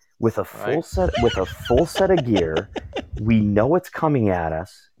play with a full set of gear. We know it's coming at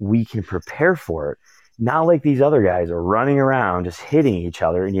us. We can prepare for it. Not like these other guys are running around just hitting each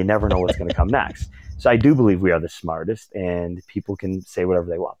other, and you never know what's going to come next. So I do believe we are the smartest, and people can say whatever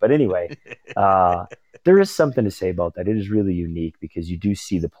they want. But anyway, there is something to say about that. It is really unique because you do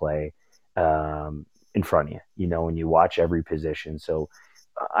see the play in front of you, and you watch every position. So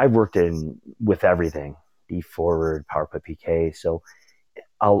I've worked with everything, D forward, power play, PK. So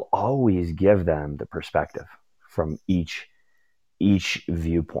I'll always give them the perspective from each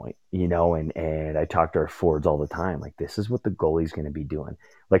viewpoint, and I talk to our forwards all the time. Like, this is what the goalie's going to be doing.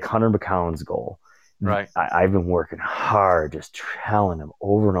 Like Hunter McCown's goal. Right. I've been working hard, just telling him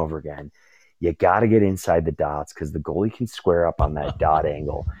over and over again, you got to get inside the dots because the goalie can square up on that dot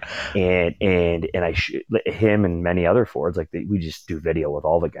angle. And him and many other forwards, we just do video with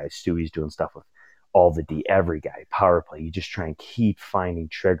all the guys. Stewie's doing stuff with all the D, every guy, power play. You just try and keep finding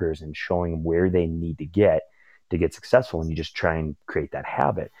triggers and showing them where they need to get successful. And you just try and create that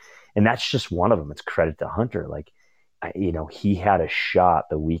habit. And that's just one of them. It's credit to Hunter. He had a shot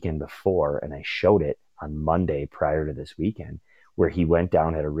the weekend before, and I showed it on Monday prior to this weekend, where he went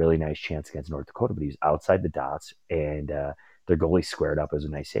down, had a really nice chance against North Dakota, but he was outside the dots, and their goalie squared up. It was a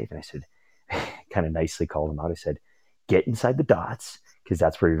nice save. And I said, kind of nicely called him out. I said, get inside the dots because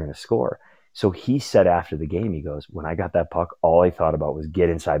that's where you're going to score. So he said after the game, he goes, when I got that puck, all I thought about was get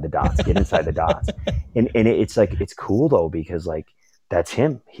inside the dots, get inside the dots. And it's like, it's cool though, because like, that's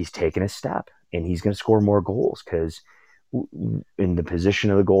him. He's taking a step and he's going to score more goals because in the position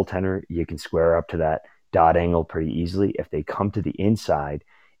of the goaltender, you can square up to that dot angle pretty easily. If they come to the inside,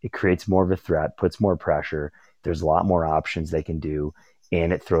 it creates more of a threat, puts more pressure. There's a lot more options they can do.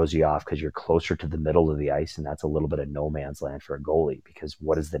 And it throws you off because you're closer to the middle of the ice, and that's a little bit of no man's land for a goalie because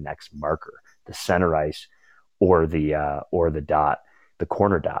what is the next marker? The center ice or the dot, the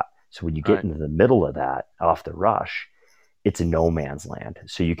corner dot. So when you get into the middle of that off the rush, it's a no man's land.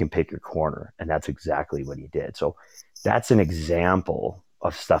 So you can pick your corner, and that's exactly what he did. So that's an example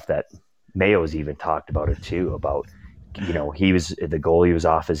of stuff that Mayo's even talked about it too, about, the goalie was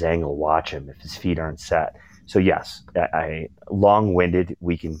off his angle, watch him if his feet aren't set. So yes, I long-winded.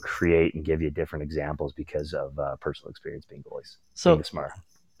 We can create and give you different examples because of personal experience being goalies. So being smart.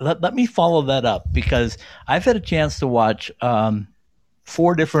 Let me follow that up because I've had a chance to watch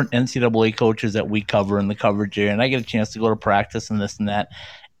 4 different NCAA coaches that we cover in the coverage area, and I get a chance to go to practice and this and that.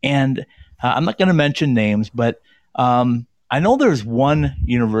 And I'm not going to mention names, but I know there's one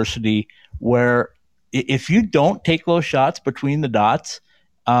university where if you don't take those shots between the dots,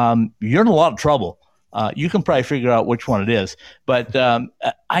 you're in a lot of trouble. You can probably figure out which one it is, but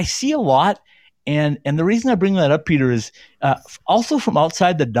I see a lot, And the reason I bring that up, Peter, is also from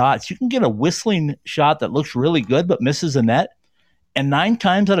outside the dots, you can get a whistling shot that looks really good but misses a net. And 9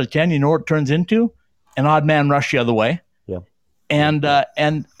 times out of 10, you know what it turns into? An odd man rush the other way. Yeah. And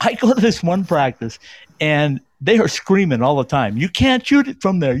I go to this one practice, and they are screaming all the time, "You can't shoot it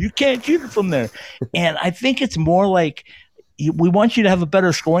from there. You can't shoot it from there." And I think it's more like we want you to have a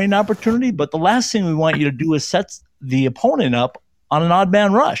better scoring opportunity, but the last thing we want you to do is set the opponent up on an odd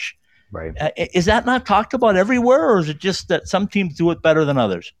man rush. Right. Is that not talked about everywhere, or is it just that some teams do it better than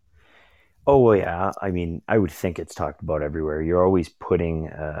others? Oh, well, yeah. I mean, I would think it's talked about everywhere. You're always putting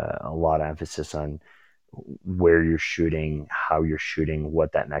a lot of emphasis on where you're shooting, how you're shooting,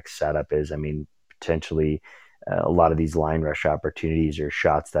 what that next setup is. I mean, potentially a lot of these line rush opportunities are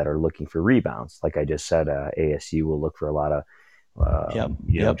shots that are looking for rebounds. Like I just said, ASU will look for a lot of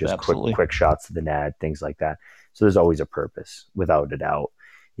just quick shots to the net, things like that. So there's always a purpose, without a doubt.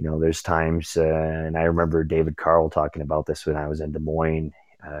 There's times, and I remember David Carl talking about this when I was in Des Moines.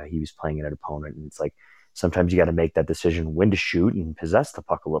 He was playing an opponent, and it's like sometimes you got to make that decision when to shoot and possess the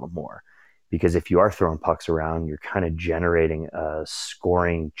puck a little more. Because if you are throwing pucks around, you're kind of generating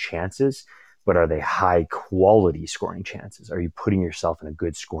scoring chances, but are they high quality scoring chances? Are you putting yourself in a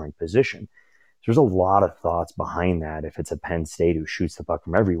good scoring position? There's a lot of thoughts behind that. If it's a Penn State who shoots the puck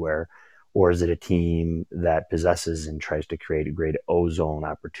from everywhere, or is it a team that possesses and tries to create great ozone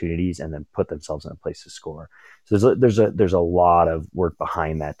opportunities and then put themselves in a place to score? So there's a lot of work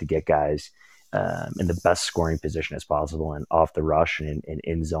behind that to get guys in the best scoring position as possible, and off the rush and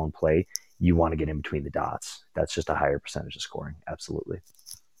in zone play. You want to get in between the dots. That's just a higher percentage of scoring. Absolutely.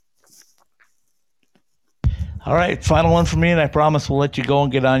 All right, final one for me, and I promise we'll let you go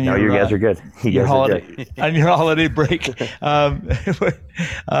and get on your. No, you guys are good. You guys are good. On your holiday break.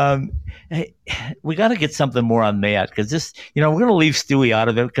 Hey, we got to get something more on Mayotte, because this, we're going to leave Stewie out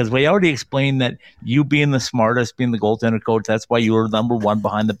of it, because we already explained that you being the smartest, being the goaltender coach, that's why you were number one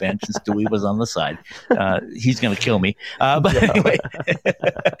behind the bench and Stewie was on the side. He's going to kill me. But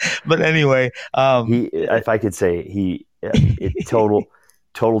anyway, if I could say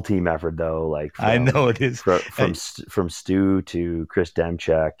total team effort though. Like I know it is from Stu to Chris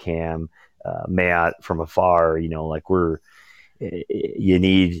Demchuk, Cam, Matt from afar. You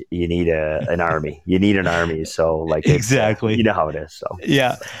need an army. You need an army. So like exactly, you know how it is. So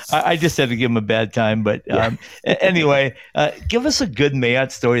yeah, I just had to give him a bad time. But anyway, give us a good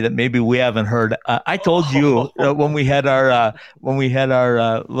Mayotte story that maybe we haven't heard. I told you when we had our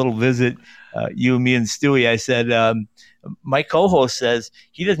little visit, you, me, and Stewie. I said. My co-host says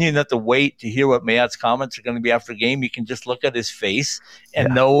he doesn't even have to wait to hear what Mayotte's comments are going to be after a game. He can just look at his face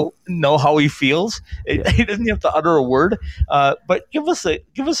and know how he feels. He doesn't have to utter a word. But give us a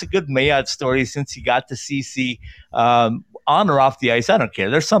good Mayotte story since he got to CC on or off the ice. I don't care.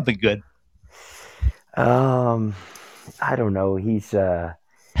 There's something good. I don't know.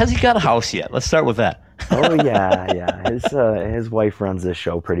 Has he got a house yet? Let's start with that. Oh yeah. His wife runs this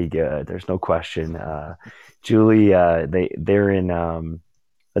show pretty good. There's no question. Julie, they're in a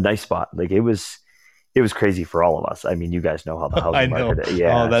nice spot. Like it was crazy for all of us. I mean, you guys know how the housing market is.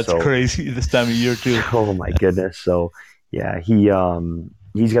 Yeah. Oh, that's crazy this time of year too. Oh my goodness. So yeah, he's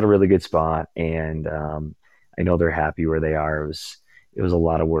got a really good spot, and I know they're happy where they are. It was a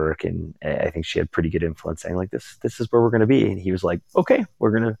lot of work, and I think she had pretty good influence saying like this is where we're going to be. And he was like, okay,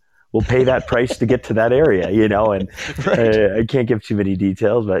 we'll pay that price to get to that area, and right. I can't give too many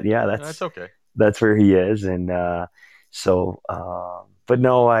details, but yeah, that's okay. That's where he is. And but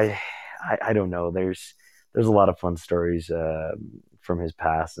no, I don't know. There's a lot of fun stories from his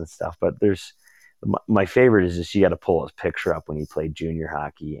past and stuff, but my favorite is just, you got to pull his picture up when he played junior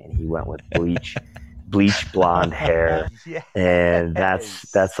hockey and he went with bleach blonde hair. Yes. And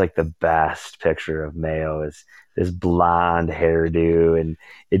that's like the best picture of Mayo, is this blonde hairdo, and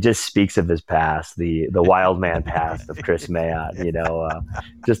it just speaks of his past, the wild man past of Chris Mayotte,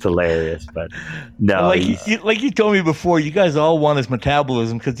 just hilarious. But no, like you told me before, you guys all want his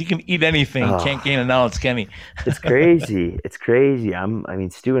metabolism, because he can eat anything. Can't gain an ounce, can he? It's crazy.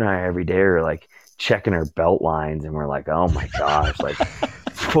 Stu and I every day are like checking our belt lines, and we're like, oh my gosh, like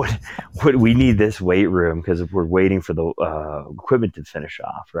what we need this weight room, because we're waiting for the equipment to finish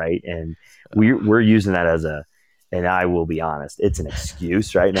off, right? And we're using that as and I will be honest, it's an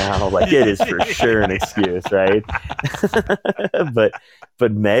excuse right now. Like it is for sure an excuse, right?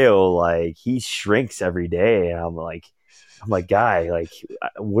 but Mayo, like, he shrinks every day, and I'm like, guy, like,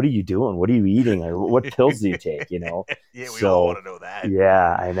 what are you doing? What are you eating? Like, what pills do you take? Yeah, we all want to know that.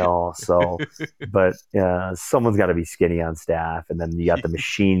 Yeah, I know. So, but someone's got to be skinny on staff, and then you got the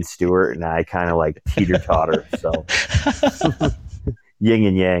machine steward, and I kind of like teeter totter. So, yin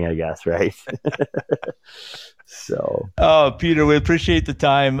and yang, I guess, right? So, oh, Peter, we appreciate the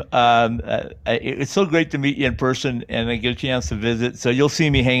time. It's so great to meet you in person, and I get a chance to visit. So you'll see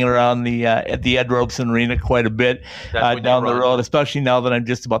me hanging around at the Ed Robson Arena quite a bit down the road, especially now that I'm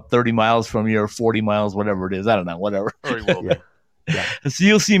just about 30 miles from you, or 40 miles, whatever it is. I don't know, whatever. Or he will be. Yeah. So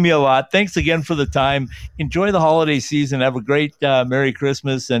you'll see me a lot. Thanks again for the time. Enjoy the holiday season. Have a great Merry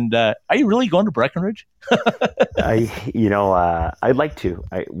Christmas. And are you really going to Breckenridge? I'd like to.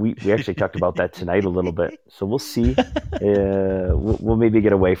 We actually talked about that tonight a little bit. So we'll see. We'll maybe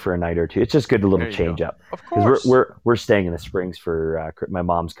get away for a night or two. It's just good, a little change up. Of course. We're staying in the Springs for my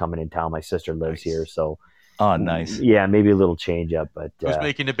mom's coming in town. My sister lives here, so. Oh, nice. Yeah, maybe a little change up. But who's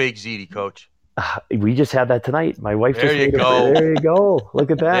making the baked ziti, Coach? We just had that tonight. My wife there just made it. There you go.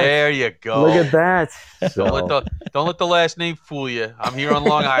 Look at that. There you go. Look at that. So, don't let the last name fool you. I'm here on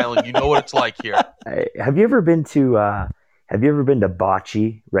Long Island. You know what it's like here. Have you ever been to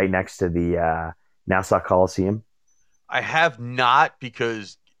Bocce, right next to the Nassau Coliseum? I have not,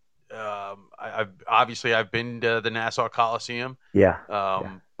 because I've been to the Nassau Coliseum. Yeah.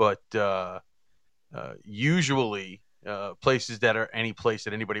 But usually. Places that are any place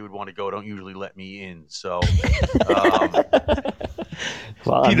that anybody would want to go don't usually let me in. So,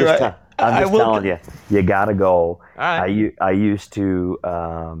 well, Peter, I'm just telling you, you gotta go. All right. I used to.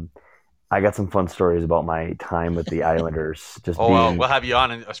 I got some fun stories about my time with the Islanders. We'll have you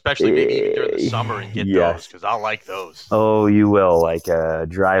on, and especially maybe during the summer, and get those, because I like those. Oh, you will. Like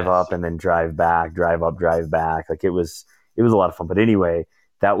drive up and then drive back, drive up, drive back. Like it was a lot of fun. But anyway,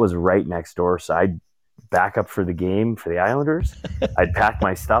 that was right next door, so I'd back up for the game for the Islanders. I'd pack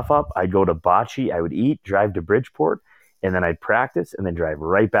my stuff up. I'd go to Bocce. I would eat, drive to Bridgeport, and then I'd practice and then drive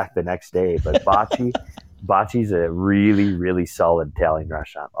right back the next day. But Bocce's a really, really solid Italian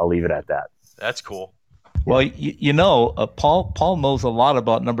restaurant. I'll leave it at that. That's cool. Well, Paul knows a lot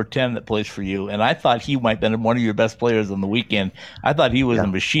about number 10 that plays for you, and I thought he might have been one of your best players on the weekend. I thought he was a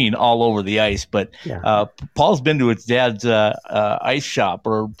machine all over the ice, but Paul's been to his dad's ice shop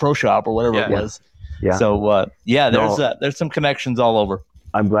or pro shop or whatever it was. Yeah. So, there's some connections all over.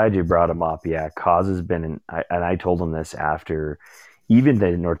 I'm glad you brought him up. Yeah, Cause has been, and I told him this after even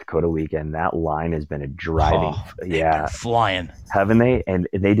the North Dakota weekend, that line has been a driving. Been flying. Haven't they? And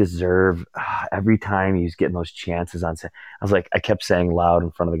they deserve, every time he's getting those chances on set. I was like, I kept saying loud in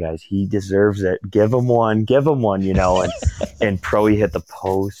front of the guys, he deserves it. Give him one, and Proe hit the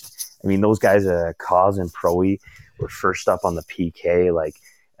post. I mean, those guys, Cause and Proe, were first up on the PK, like,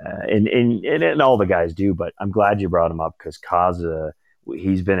 and all the guys do, but I'm glad you brought him up, because Cause,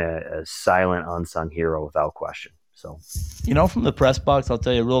 he's been a silent, unsung hero without question. So, from the press box, I'll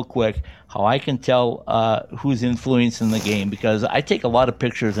tell you real quick how I can tell who's influencing the game, because I take a lot of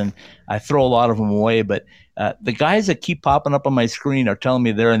pictures and I throw a lot of them away, but the guys that keep popping up on my screen are telling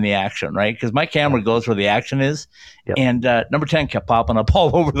me they're in the action, right? Because my camera goes where the action is, and number 10 kept popping up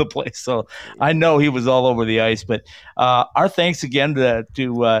all over the place, so I know he was all over the ice. But our thanks again to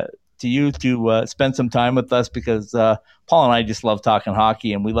you to spend some time with us, because Paul and I just love talking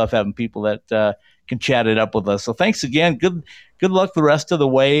hockey, and we love having people that can chat it up with us. So thanks again. Good luck the rest of the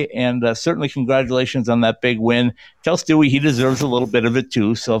way, and certainly congratulations on that big win. Tell Stewie he deserves a little bit of it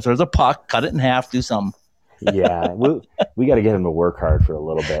too. So if there's a puck, cut it in half, do something. Yeah, we got to get him to work hard for a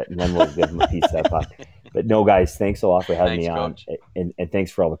little bit, and then we'll give him a piece of that puck. But no, guys, thanks a lot for having me on, and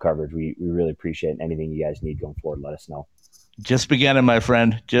thanks for all the coverage. We really appreciate it. Anything you guys need going forward, let us know. Just beginning, my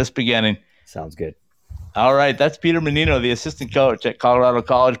friend. Just beginning. Sounds good. All right. That's Peter Menino, the assistant coach at Colorado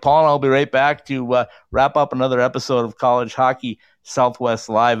College. Paul and I will be right back to wrap up another episode of College Hockey Southwest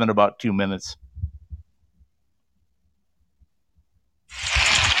Live in about 2 minutes.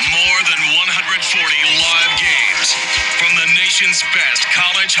 More than 140 live games from the nation's best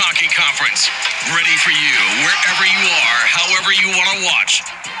college hockey conference. Ready for you wherever you are, however you want to watch.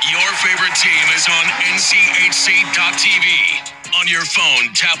 Your favorite team is on NCHC.TV. On your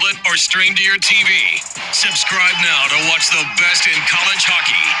phone, tablet, or stream to your TV. Subscribe now to watch the best in college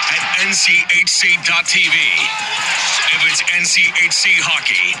hockey at NCHC.TV. If it's NCHC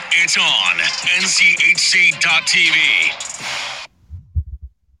hockey, it's on NCHC.TV.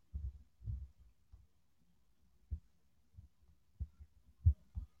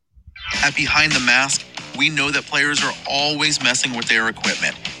 At Behind the Mask, we know that players are always messing with their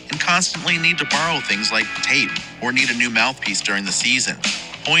equipment and constantly need to borrow things like tape or need a new mouthpiece during the season.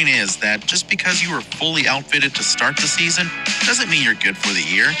 Point is that just because you are fully outfitted to start the season doesn't mean you're good for the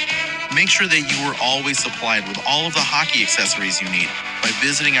year. Make sure that you are always supplied with all of the hockey accessories you need by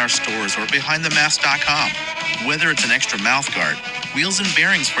visiting our stores or behindthemask.com. Whether it's an extra mouth guard, wheels and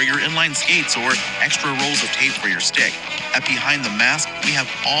bearings for your inline skates, or extra rolls of tape for your stick, at Behind the Mask, we have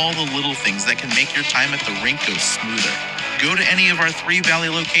all the little things that can make your time at the rink go smoother. Go to any of our 3 Valley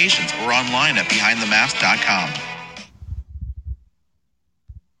locations or online at behindthemask.com.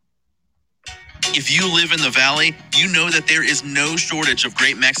 If you live in the Valley, you know that there is no shortage of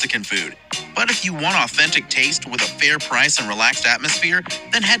great Mexican food. But if you want authentic taste with a fair price and relaxed atmosphere,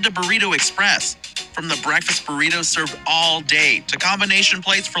 then head to Burrito Express. From the breakfast burritos served all day to combination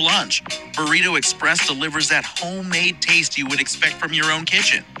plates for lunch, Burrito Express delivers that homemade taste you would expect from your own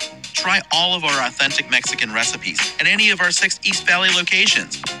kitchen. Try all of our authentic Mexican recipes at any of our 6 East Valley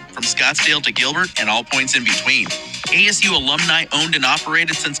locations, from Scottsdale to Gilbert and all points in between. ASU alumni owned and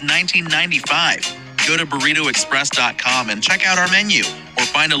operated since 1995. Go to burritoexpress.com and check out our menu, or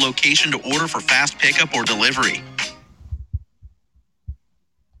find a location to order for fast pickup or delivery.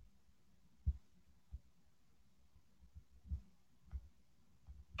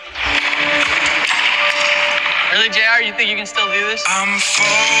 Really, JR? You think you can still do this? I'm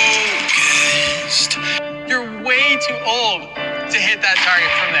focused. You're way too old to hit that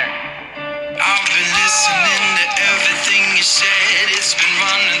target from there. I've been listening to everything you said. It's been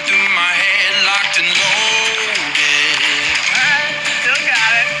running through my head, locked and loaded. All right, still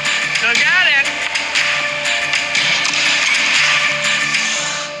got it. Still got it.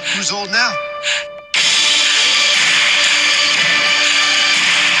 Who's old now?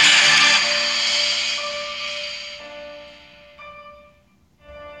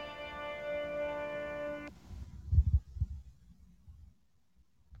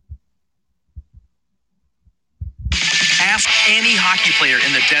 Ask any hockey player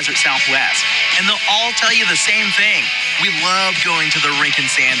in the Desert Southwest, and they'll all tell you the same thing. We love going to the rink in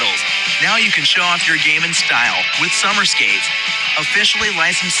sandals. Now you can show off your game in style with summer skates. Officially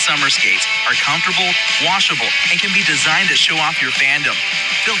licensed summer skates are comfortable, washable, and can be designed to show off your fandom.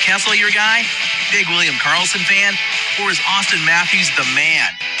 Phil Kessel your guy? Big William Karlsson fan? Or is Austin Matthews the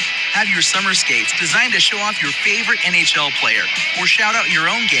man? Have your summer skates designed to show off your favorite NHL player, or shout out your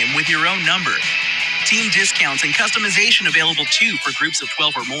own game with your own number. Team discounts and customization available too for groups of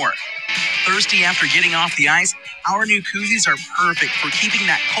 12 or more. Thirsty after getting off the ice? Our new koozies are perfect for keeping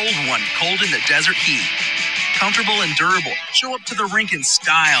that cold one cold in the desert heat. Comfortable and durable, show up to the rink in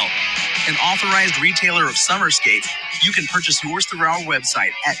style. An authorized retailer of summer skates, you can purchase yours through our website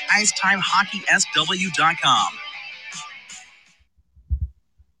at IceTimeHockeySW.com.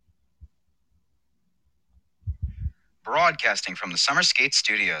 Broadcasting from the Summer Skates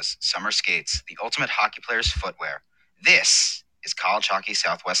Studios, Summer Skates, the ultimate hockey player's footwear. This is College Hockey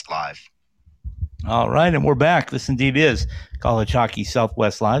Southwest Live. All right, and we're back. This indeed is College Hockey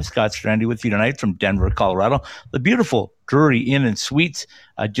Southwest Live. Scott Strandy with you tonight from Denver, Colorado. The beautiful Drury Inn and Suites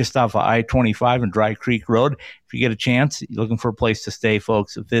just off of I-25 and Dry Creek Road. If you get a chance, you're looking for a place to stay,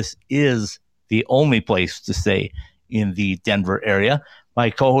 folks, this is the only place to stay in the Denver area. My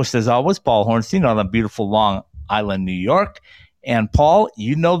co-host, as always, Paul Hornstein on a beautiful Long Island, New York. And Paul,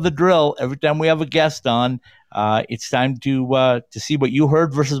 you know the drill. Every time we have a guest on, it's time to see what you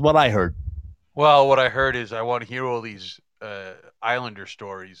heard versus what I heard. Well, what I heard is I want to hear all these Islander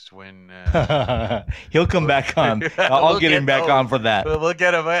stories when he'll come back on. I'll get him back on for that. We'll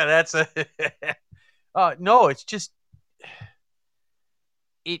get him. That's a no. It's just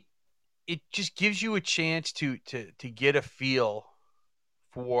it just gives you a chance to get a feel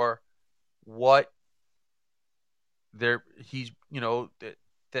for what that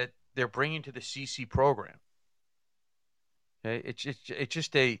they're bringing to the CC program. Okay? It's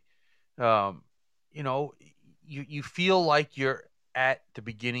just a you feel like you're at the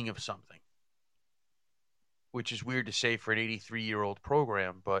beginning of something, which is weird to say for an 83-year-old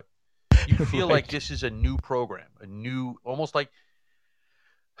program, but you feel Right. like this is a new program, a new, almost like,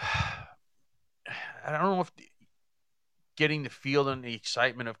 I don't know if getting the feel and the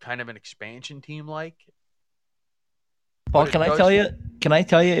excitement of kind of an expansion team like. Paul, But can it I does- tell you? Can I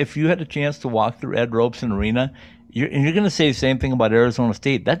tell you? If you had a chance to walk through Ed Robeson Arena, you're going to say the same thing about Arizona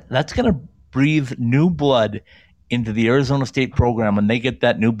State. That's going to breathe new blood into the Arizona State program when they get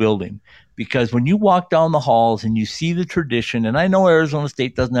that new building. Because when you walk down the halls and you see the tradition, and I know Arizona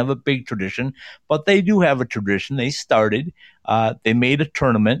State doesn't have a big tradition, but they do have a tradition. They started. They made a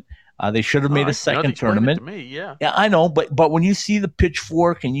tournament. They should have made a second tournament. To me, yeah. Yeah, I know, but when you see the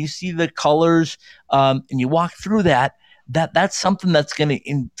pitchfork and you see the colors, and you walk through that's something that's going to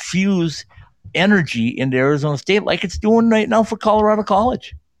infuse energy into Arizona State, like it's doing right now for Colorado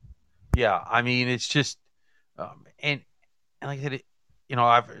College. Yeah, I mean, it's just, and like I said,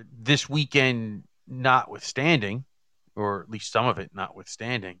 this weekend notwithstanding, or at least some of it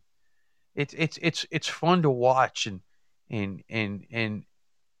notwithstanding, it's fun to watch, and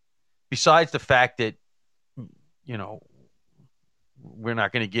besides the fact that we're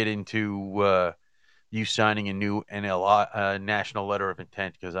not going to get into you signing a new NL national letter of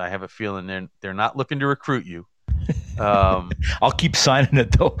intent, because I have a feeling they're not looking to recruit you. I'll keep signing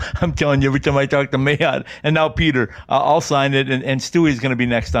it, though. I'm telling you, every time I talk to Mayotte and now Peter, I'll sign it, and Stewie's going to be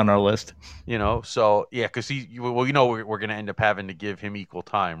next on our list. So yeah, because we're going to end up having to give him equal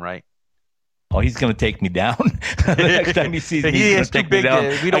time, right? Oh, he's going to take me down. The next time he sees me, he's going to take me down.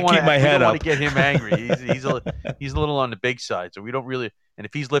 We don't keep my head up. Want to get him angry. He's a little on the big side, so we don't really. And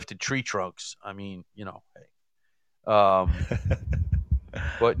if he's lifted tree trunks, I mean, hey. But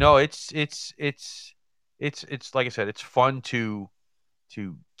no, it's like I said, it's fun to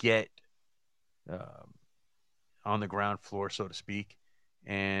get on the ground floor, so to speak,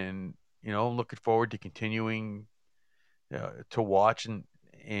 and I'm looking forward to continuing to watch, and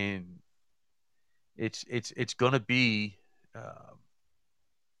it's going to be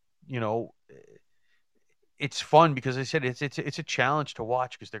it's fun because I said it's a challenge to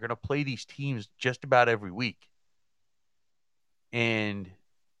watch, because they're going to play these teams just about every week, and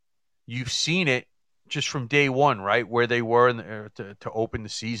you've seen it just from day one, right? Where they were to open the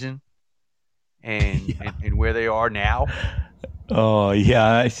season, and where they are now. Oh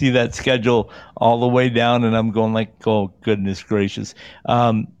yeah, I see that schedule all the way down, and I'm going like, oh goodness gracious.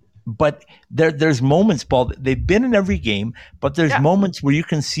 But there's moments, Paul. They've been in every game, but there's moments where you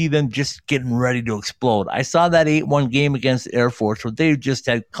can see them just getting ready to explode. I saw that 8-1 game against Air Force where they just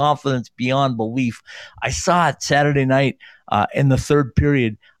had confidence beyond belief. I saw it Saturday night in the third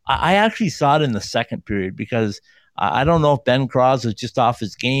period. I actually saw it in the second period, because I don't know if Ben Cross was just off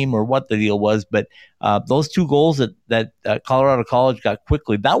his game or what the deal was, but those 2 goals that Colorado College got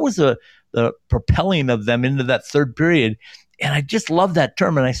quickly, that was the propelling of them into that third period. And I just love that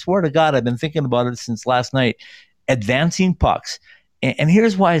term. And I swear to God, I've been thinking about it since last night, advancing pucks. And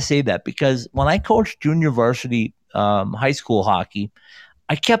here's why I say that, because when I coached junior varsity high school hockey,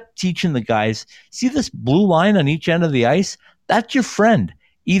 I kept teaching the guys, see this blue line on each end of the ice? That's your friend.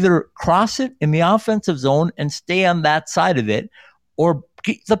 Either cross it in the offensive zone and stay on that side of it, or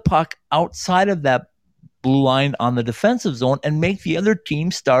get the puck outside of that blue line on the defensive zone and make the other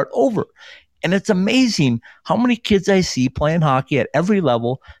team start over. And it's amazing how many kids I see playing hockey at every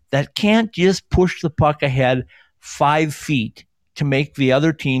level that can't just push the puck ahead 5 feet to make the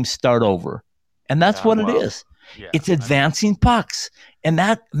other team start over. And that's what it is. Yeah, it's advancing pucks. And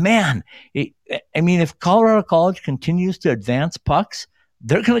that, man, if Colorado College continues to advance pucks,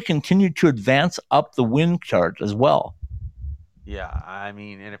 they're going to continue to advance up the win chart as well. Yeah, and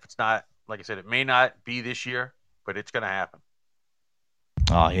if it's not, like I said, it may not be this year, but it's going to happen.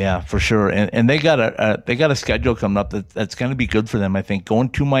 Oh yeah, for sure. And they got a schedule coming up that's going to be good for them. I think going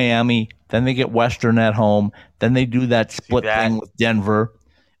to Miami, then they get Western at home, then they do that split thing with Denver,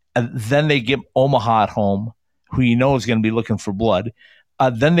 and then they get Omaha at home, who is going to be looking for blood.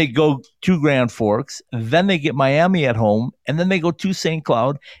 Then they go to Grand Forks, then they get Miami at home, and then they go to St.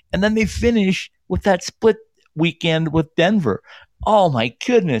 Cloud, and then they finish with that split weekend with Denver. Oh my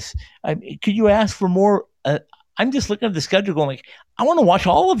goodness! Could you ask for more? I'm just looking at the schedule going like, I want to watch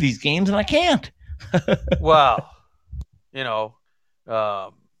all of these games, and I can't. Well,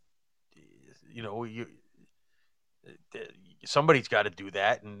 somebody's got to do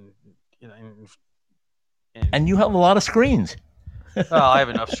that, and you have a lot of screens. Well, I have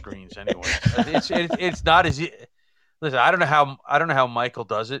enough screens anyway. It's not as listen. I don't know how Michael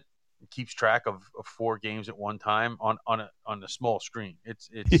does it. He keeps track of 4 games at one time on a small screen.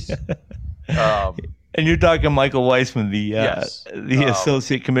 And you're talking Michael Weissman, the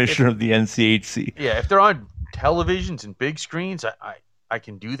associate commissioner of the NCHC. Yeah, if they're on televisions and big screens, I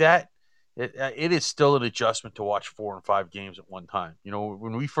can do that. It is still an adjustment to watch 4 and 5 games at one time.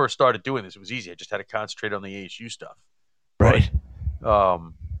 When we first started doing this, it was easy. I just had to concentrate on the ASU stuff. Right. But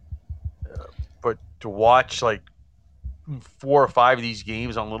to watch like 4 or 5 of these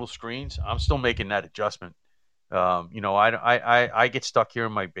games on little screens, I'm still making that adjustment. I get stuck here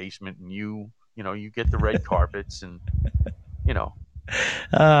in my basement, and you get the red carpets, and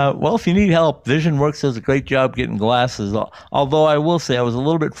well, if you need help, VisionWorks does a great job getting glasses. Although I will say I was a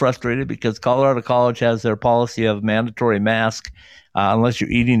little bit frustrated because Colorado College has their policy of mandatory mask unless you're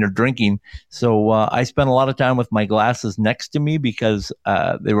eating or drinking. So I spent a lot of time with my glasses next to me because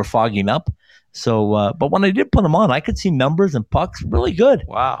they were fogging up. So, but when I did put them on, I could see numbers and pucks really good.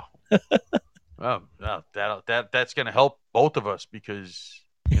 Wow. Well, that's going to help both of us because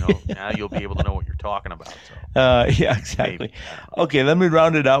Now you'll be able to know what you're talking about. So. Yeah, exactly. Okay, let me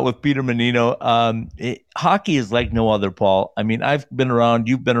round it out with Peter Menino. Hockey is like no other, Paul. I mean, I've been around,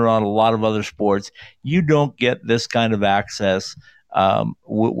 you've been around a lot of other sports. You don't get this kind of access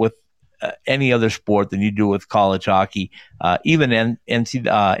with any other sport than you do with college hockey, even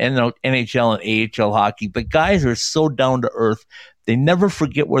NHL and AHL hockey. But guys are so down to earth. They never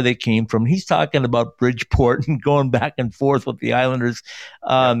forget where they came from. He's talking about Bridgeport and going back and forth with the Islanders.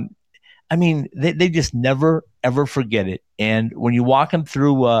 I mean, they just never, ever forget it. And when you're walking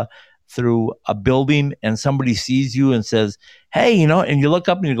through a building and somebody sees you and says, hey, and you look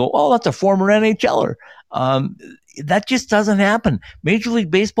up and you go, oh, that's a former NHLer. That just doesn't happen. Major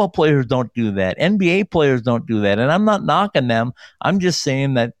League Baseball players don't do that. NBA players don't do that. And I'm not knocking them. I'm just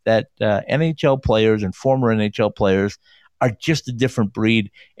saying that NHL players and former NHL players are just a different breed.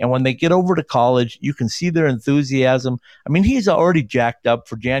 And when they get over to college, you can see their enthusiasm. I mean, he's already jacked up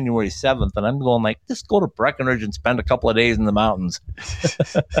for January 7th, and I'm going like, just go to Breckenridge and spend a couple of days in the mountains.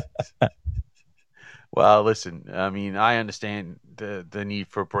 Well, listen, I mean, I understand the need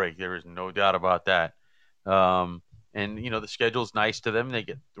for a break. There is no doubt about that. And, the schedule's nice to them. They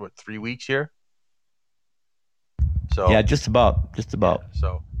get, 3 weeks here? So yeah, just about. Yeah,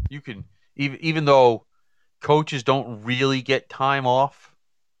 so you can, even though coaches don't really get time off,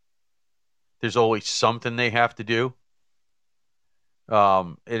 there's always something they have to do.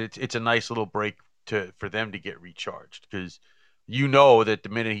 It's a nice little break for them to get recharged, because that the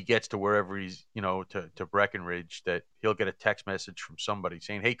minute he gets to wherever he's, to Breckenridge, that he'll get a text message from somebody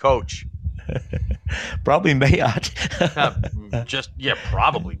saying, hey, coach. Probably Mayotte.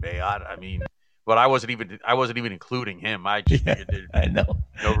 Probably Mayotte. I mean, but I wasn't even including him. I just figured I know.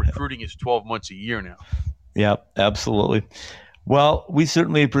 Recruiting is 12 months a year now. Yeah, absolutely. Well, we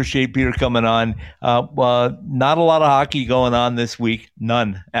certainly appreciate Peter coming on. Not a lot of hockey going on this week.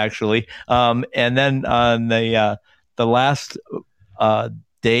 None, actually. And then on the last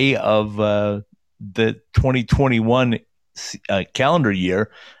day of the 2021 calendar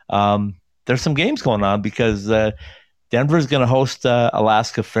year, there's some games going on because Denver is going to host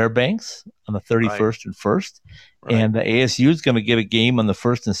Alaska Fairbanks on the 31st and 1st. Right. And the ASU is going to get a game on the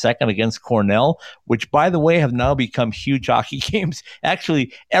 1st and 2nd against Cornell, which, by the way, have now become huge hockey games.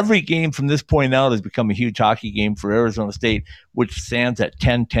 Actually, every game from this point out has become a huge hockey game for Arizona State, which stands at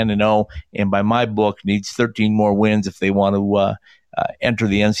 10-0, and by my book needs 13 more wins if they want to enter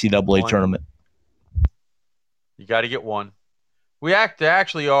the NCAA tournament. You got to get one. There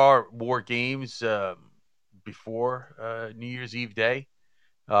actually are more games before New Year's Eve day.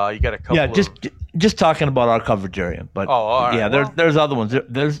 You got a couple. Yeah, just talking about our coverage area, but all right. Yeah, there's other ones.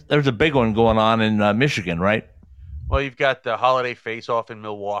 There's a big one going on in Michigan, right? Well, you've got the Holiday Face-Off in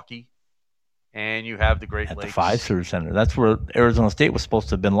Milwaukee, and you have the Great Lakes at the Fiserv Center. That's where Arizona State was supposed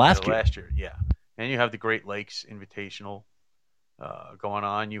to have been last year. Yeah, and you have the Great Lakes Invitational going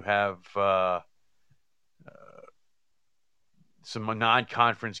on. You have some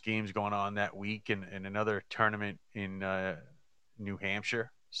non-conference games going on that week, and another tournament in New Hampshire.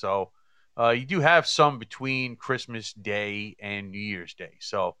 So you do have some between Christmas Day and New Year's Day.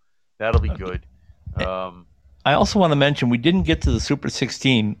 So that'll be good. I also want to mention we didn't get to the Super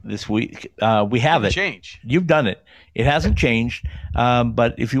 16 this week. We have it. Change. You've done it. It hasn't changed.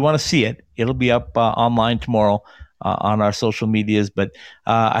 But if you want to see it, it'll be up online tomorrow on our social medias. But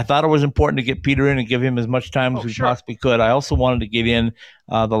I thought it was important to get Peter in and give him as much time as we possibly could. I also wanted to get in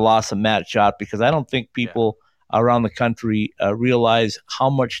the loss of Matt Schott, because I don't think people around the country realize how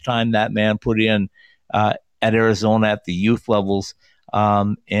much time that man put in at Arizona at the youth levels.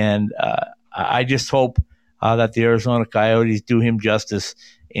 And I just hope that the Arizona Coyotes do him justice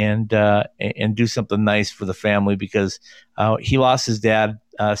and do something nice for the family, because he lost his dad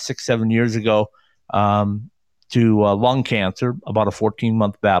 6-7 years ago to lung cancer, about a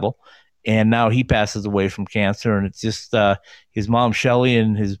 14-month battle. And now he passes away from cancer. And it's just his mom, Shelley,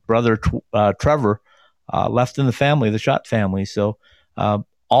 and his brother, Trevor, left in the family, the Schott family. So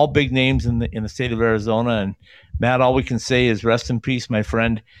all big names in the state of Arizona. And Matt, all we can say is rest in peace, my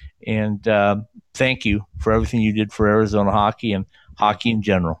friend. And thank you for everything you did for Arizona hockey and hockey in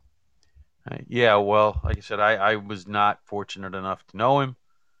general. Yeah, well, like I said, I was not fortunate enough to know him.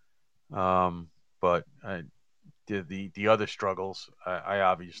 But the other struggles I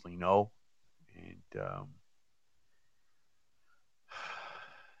obviously know. And,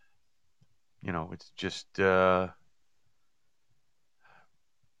 it's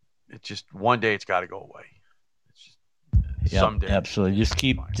just one day it's got to go away. Someday. Absolutely. Just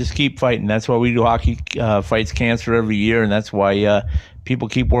keep fighting. That's why we do Hockey Fights Cancer every year, and that's why people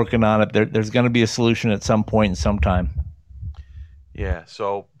keep working on it. There's going to be a solution at some point and sometime. Yeah.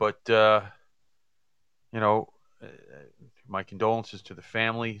 So, but my condolences to the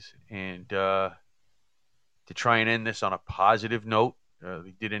families, and to try and end this on a positive note,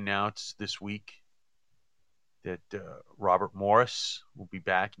 they did announce this week that Robert Morris will be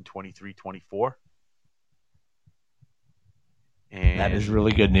back in 23-24. And that is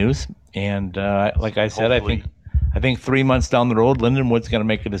really good news. And like I said, hopefully- I think 3 months down the road, Lindenwood's going to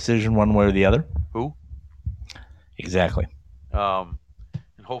make a decision one way or the other. Who? Exactly. And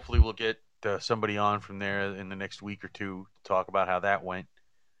hopefully we'll get somebody on from there in the next week or two to talk about how that went.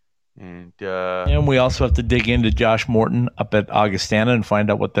 And we also have to dig into Josh Morton up at Augustana and find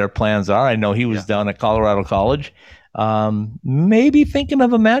out what their plans are. I know he was down at Colorado College, maybe thinking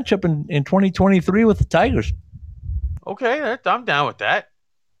of a matchup in 2023 with the Tigers. Okay, I'm down with that.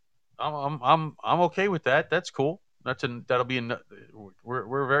 I'm okay with that. That's cool.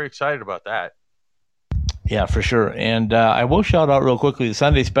 We're very excited about that. Yeah, for sure. And I will shout out real quickly, the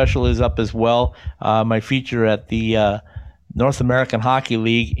Sunday special is up as well. My feature at the North American Hockey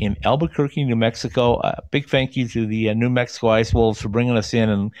League in Albuquerque, New Mexico. Big thank you to the New Mexico Ice Wolves for bringing us in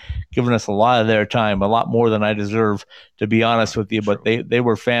and giving us a lot of their time, a lot more than I deserve, to be honest with you. But they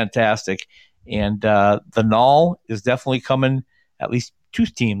were fantastic. And the Null is definitely coming, at least 2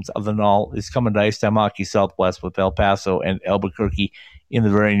 teams of the Null is coming to Ice Time Hockey Southwest with El Paso and Albuquerque in the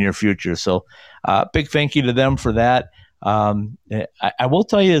very near future. So big thank you to them for that. I will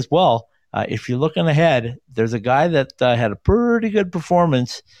tell you as well, if you're looking ahead, there's a guy that had a pretty good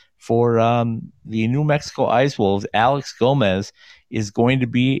performance for the New Mexico Ice Wolves. Alex Gomez is going to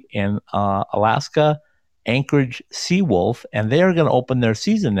be in Alaska Anchorage Seawolf, and they are going to open their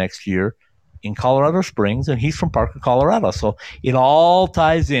season next year in Colorado Springs, and he's from Parker, Colorado. So it all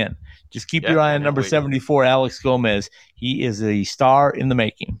ties in. Just keep your eye on number 74, Alex Gomez. He is a star in the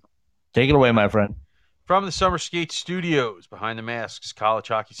making. Take it away, my friend. From the Summer Skate Studios, Behind the Masks, College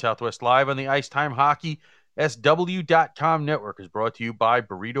Hockey Southwest Live on the Ice Time Hockey SW.com network is brought to you by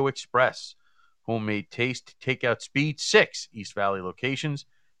Burrito Express. Homemade taste, takeout speed, 6 East Valley locations.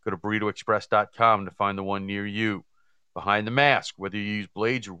 Go to burritoexpress.com to find the one near you. Behind the Mask, whether you use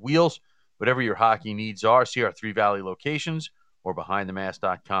blades or wheels, whatever your hockey needs are, see our 3 Valley locations or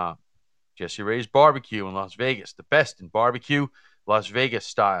behindthemask.com. Jesse Ray's Barbecue in Las Vegas, the best in barbecue, Las Vegas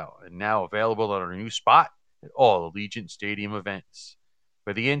style, and now available at our new spot at all Allegiant Stadium events.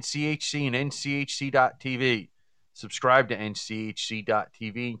 For the NCHC and NCHC.TV, subscribe to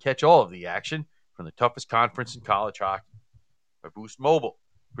NCHC.TV and catch all of the action from the toughest conference in college hockey. By Boost Mobile,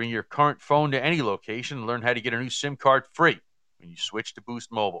 bring your current phone to any location and learn how to get a new SIM card free when you switch to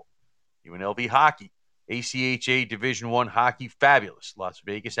Boost Mobile. UNLV Hockey, ACHA Division I Hockey, fabulous Las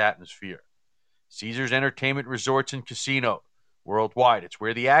Vegas atmosphere. Caesars Entertainment Resorts and Casino, worldwide. It's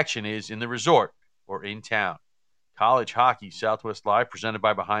where the action is, in the resort or in town. College Hockey Southwest Live, presented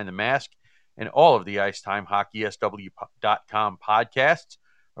by Behind the Mask, and all of the Ice Time Hockey SW.com podcasts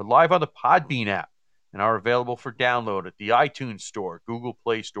are live on the Podbean app and are available for download at the iTunes Store, Google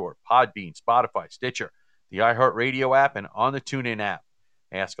Play Store, Podbean, Spotify, Stitcher, the iHeartRadio app, and on the TuneIn app.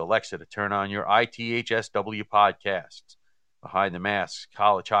 Ask Alexa to turn on your ITHSW podcasts. Behind the Masks,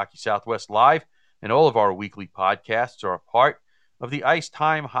 College Hockey Southwest Live, and all of our weekly podcasts are a part of the Ice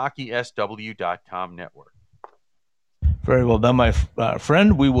Time Hockey SW.com network. Very well done, my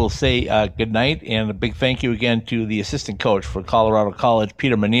friend. We will say good night, and a big thank you again to the assistant coach for Colorado College,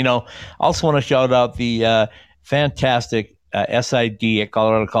 Peter Menino. Also want to shout out the fantastic SID at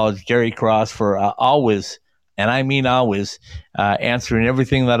Colorado College, Jerry Cross, for always, and I mean always, answering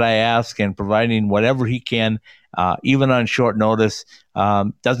everything that I ask and providing whatever he can, even on short notice.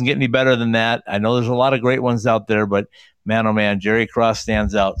 Doesn't get any better than that. I know there's a lot of great ones out there, but man, oh man, Jerry Cross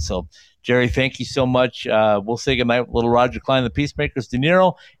stands out. So, Jerry, thank you so much. We'll say goodnight with little Roger Klein, the Peacemakers, De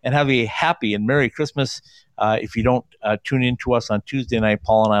Niro, and have a happy and Merry Christmas. If you don't tune in to us on Tuesday night,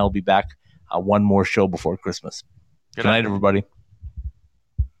 Paul and I will be back one more show before Christmas. Good night, everybody.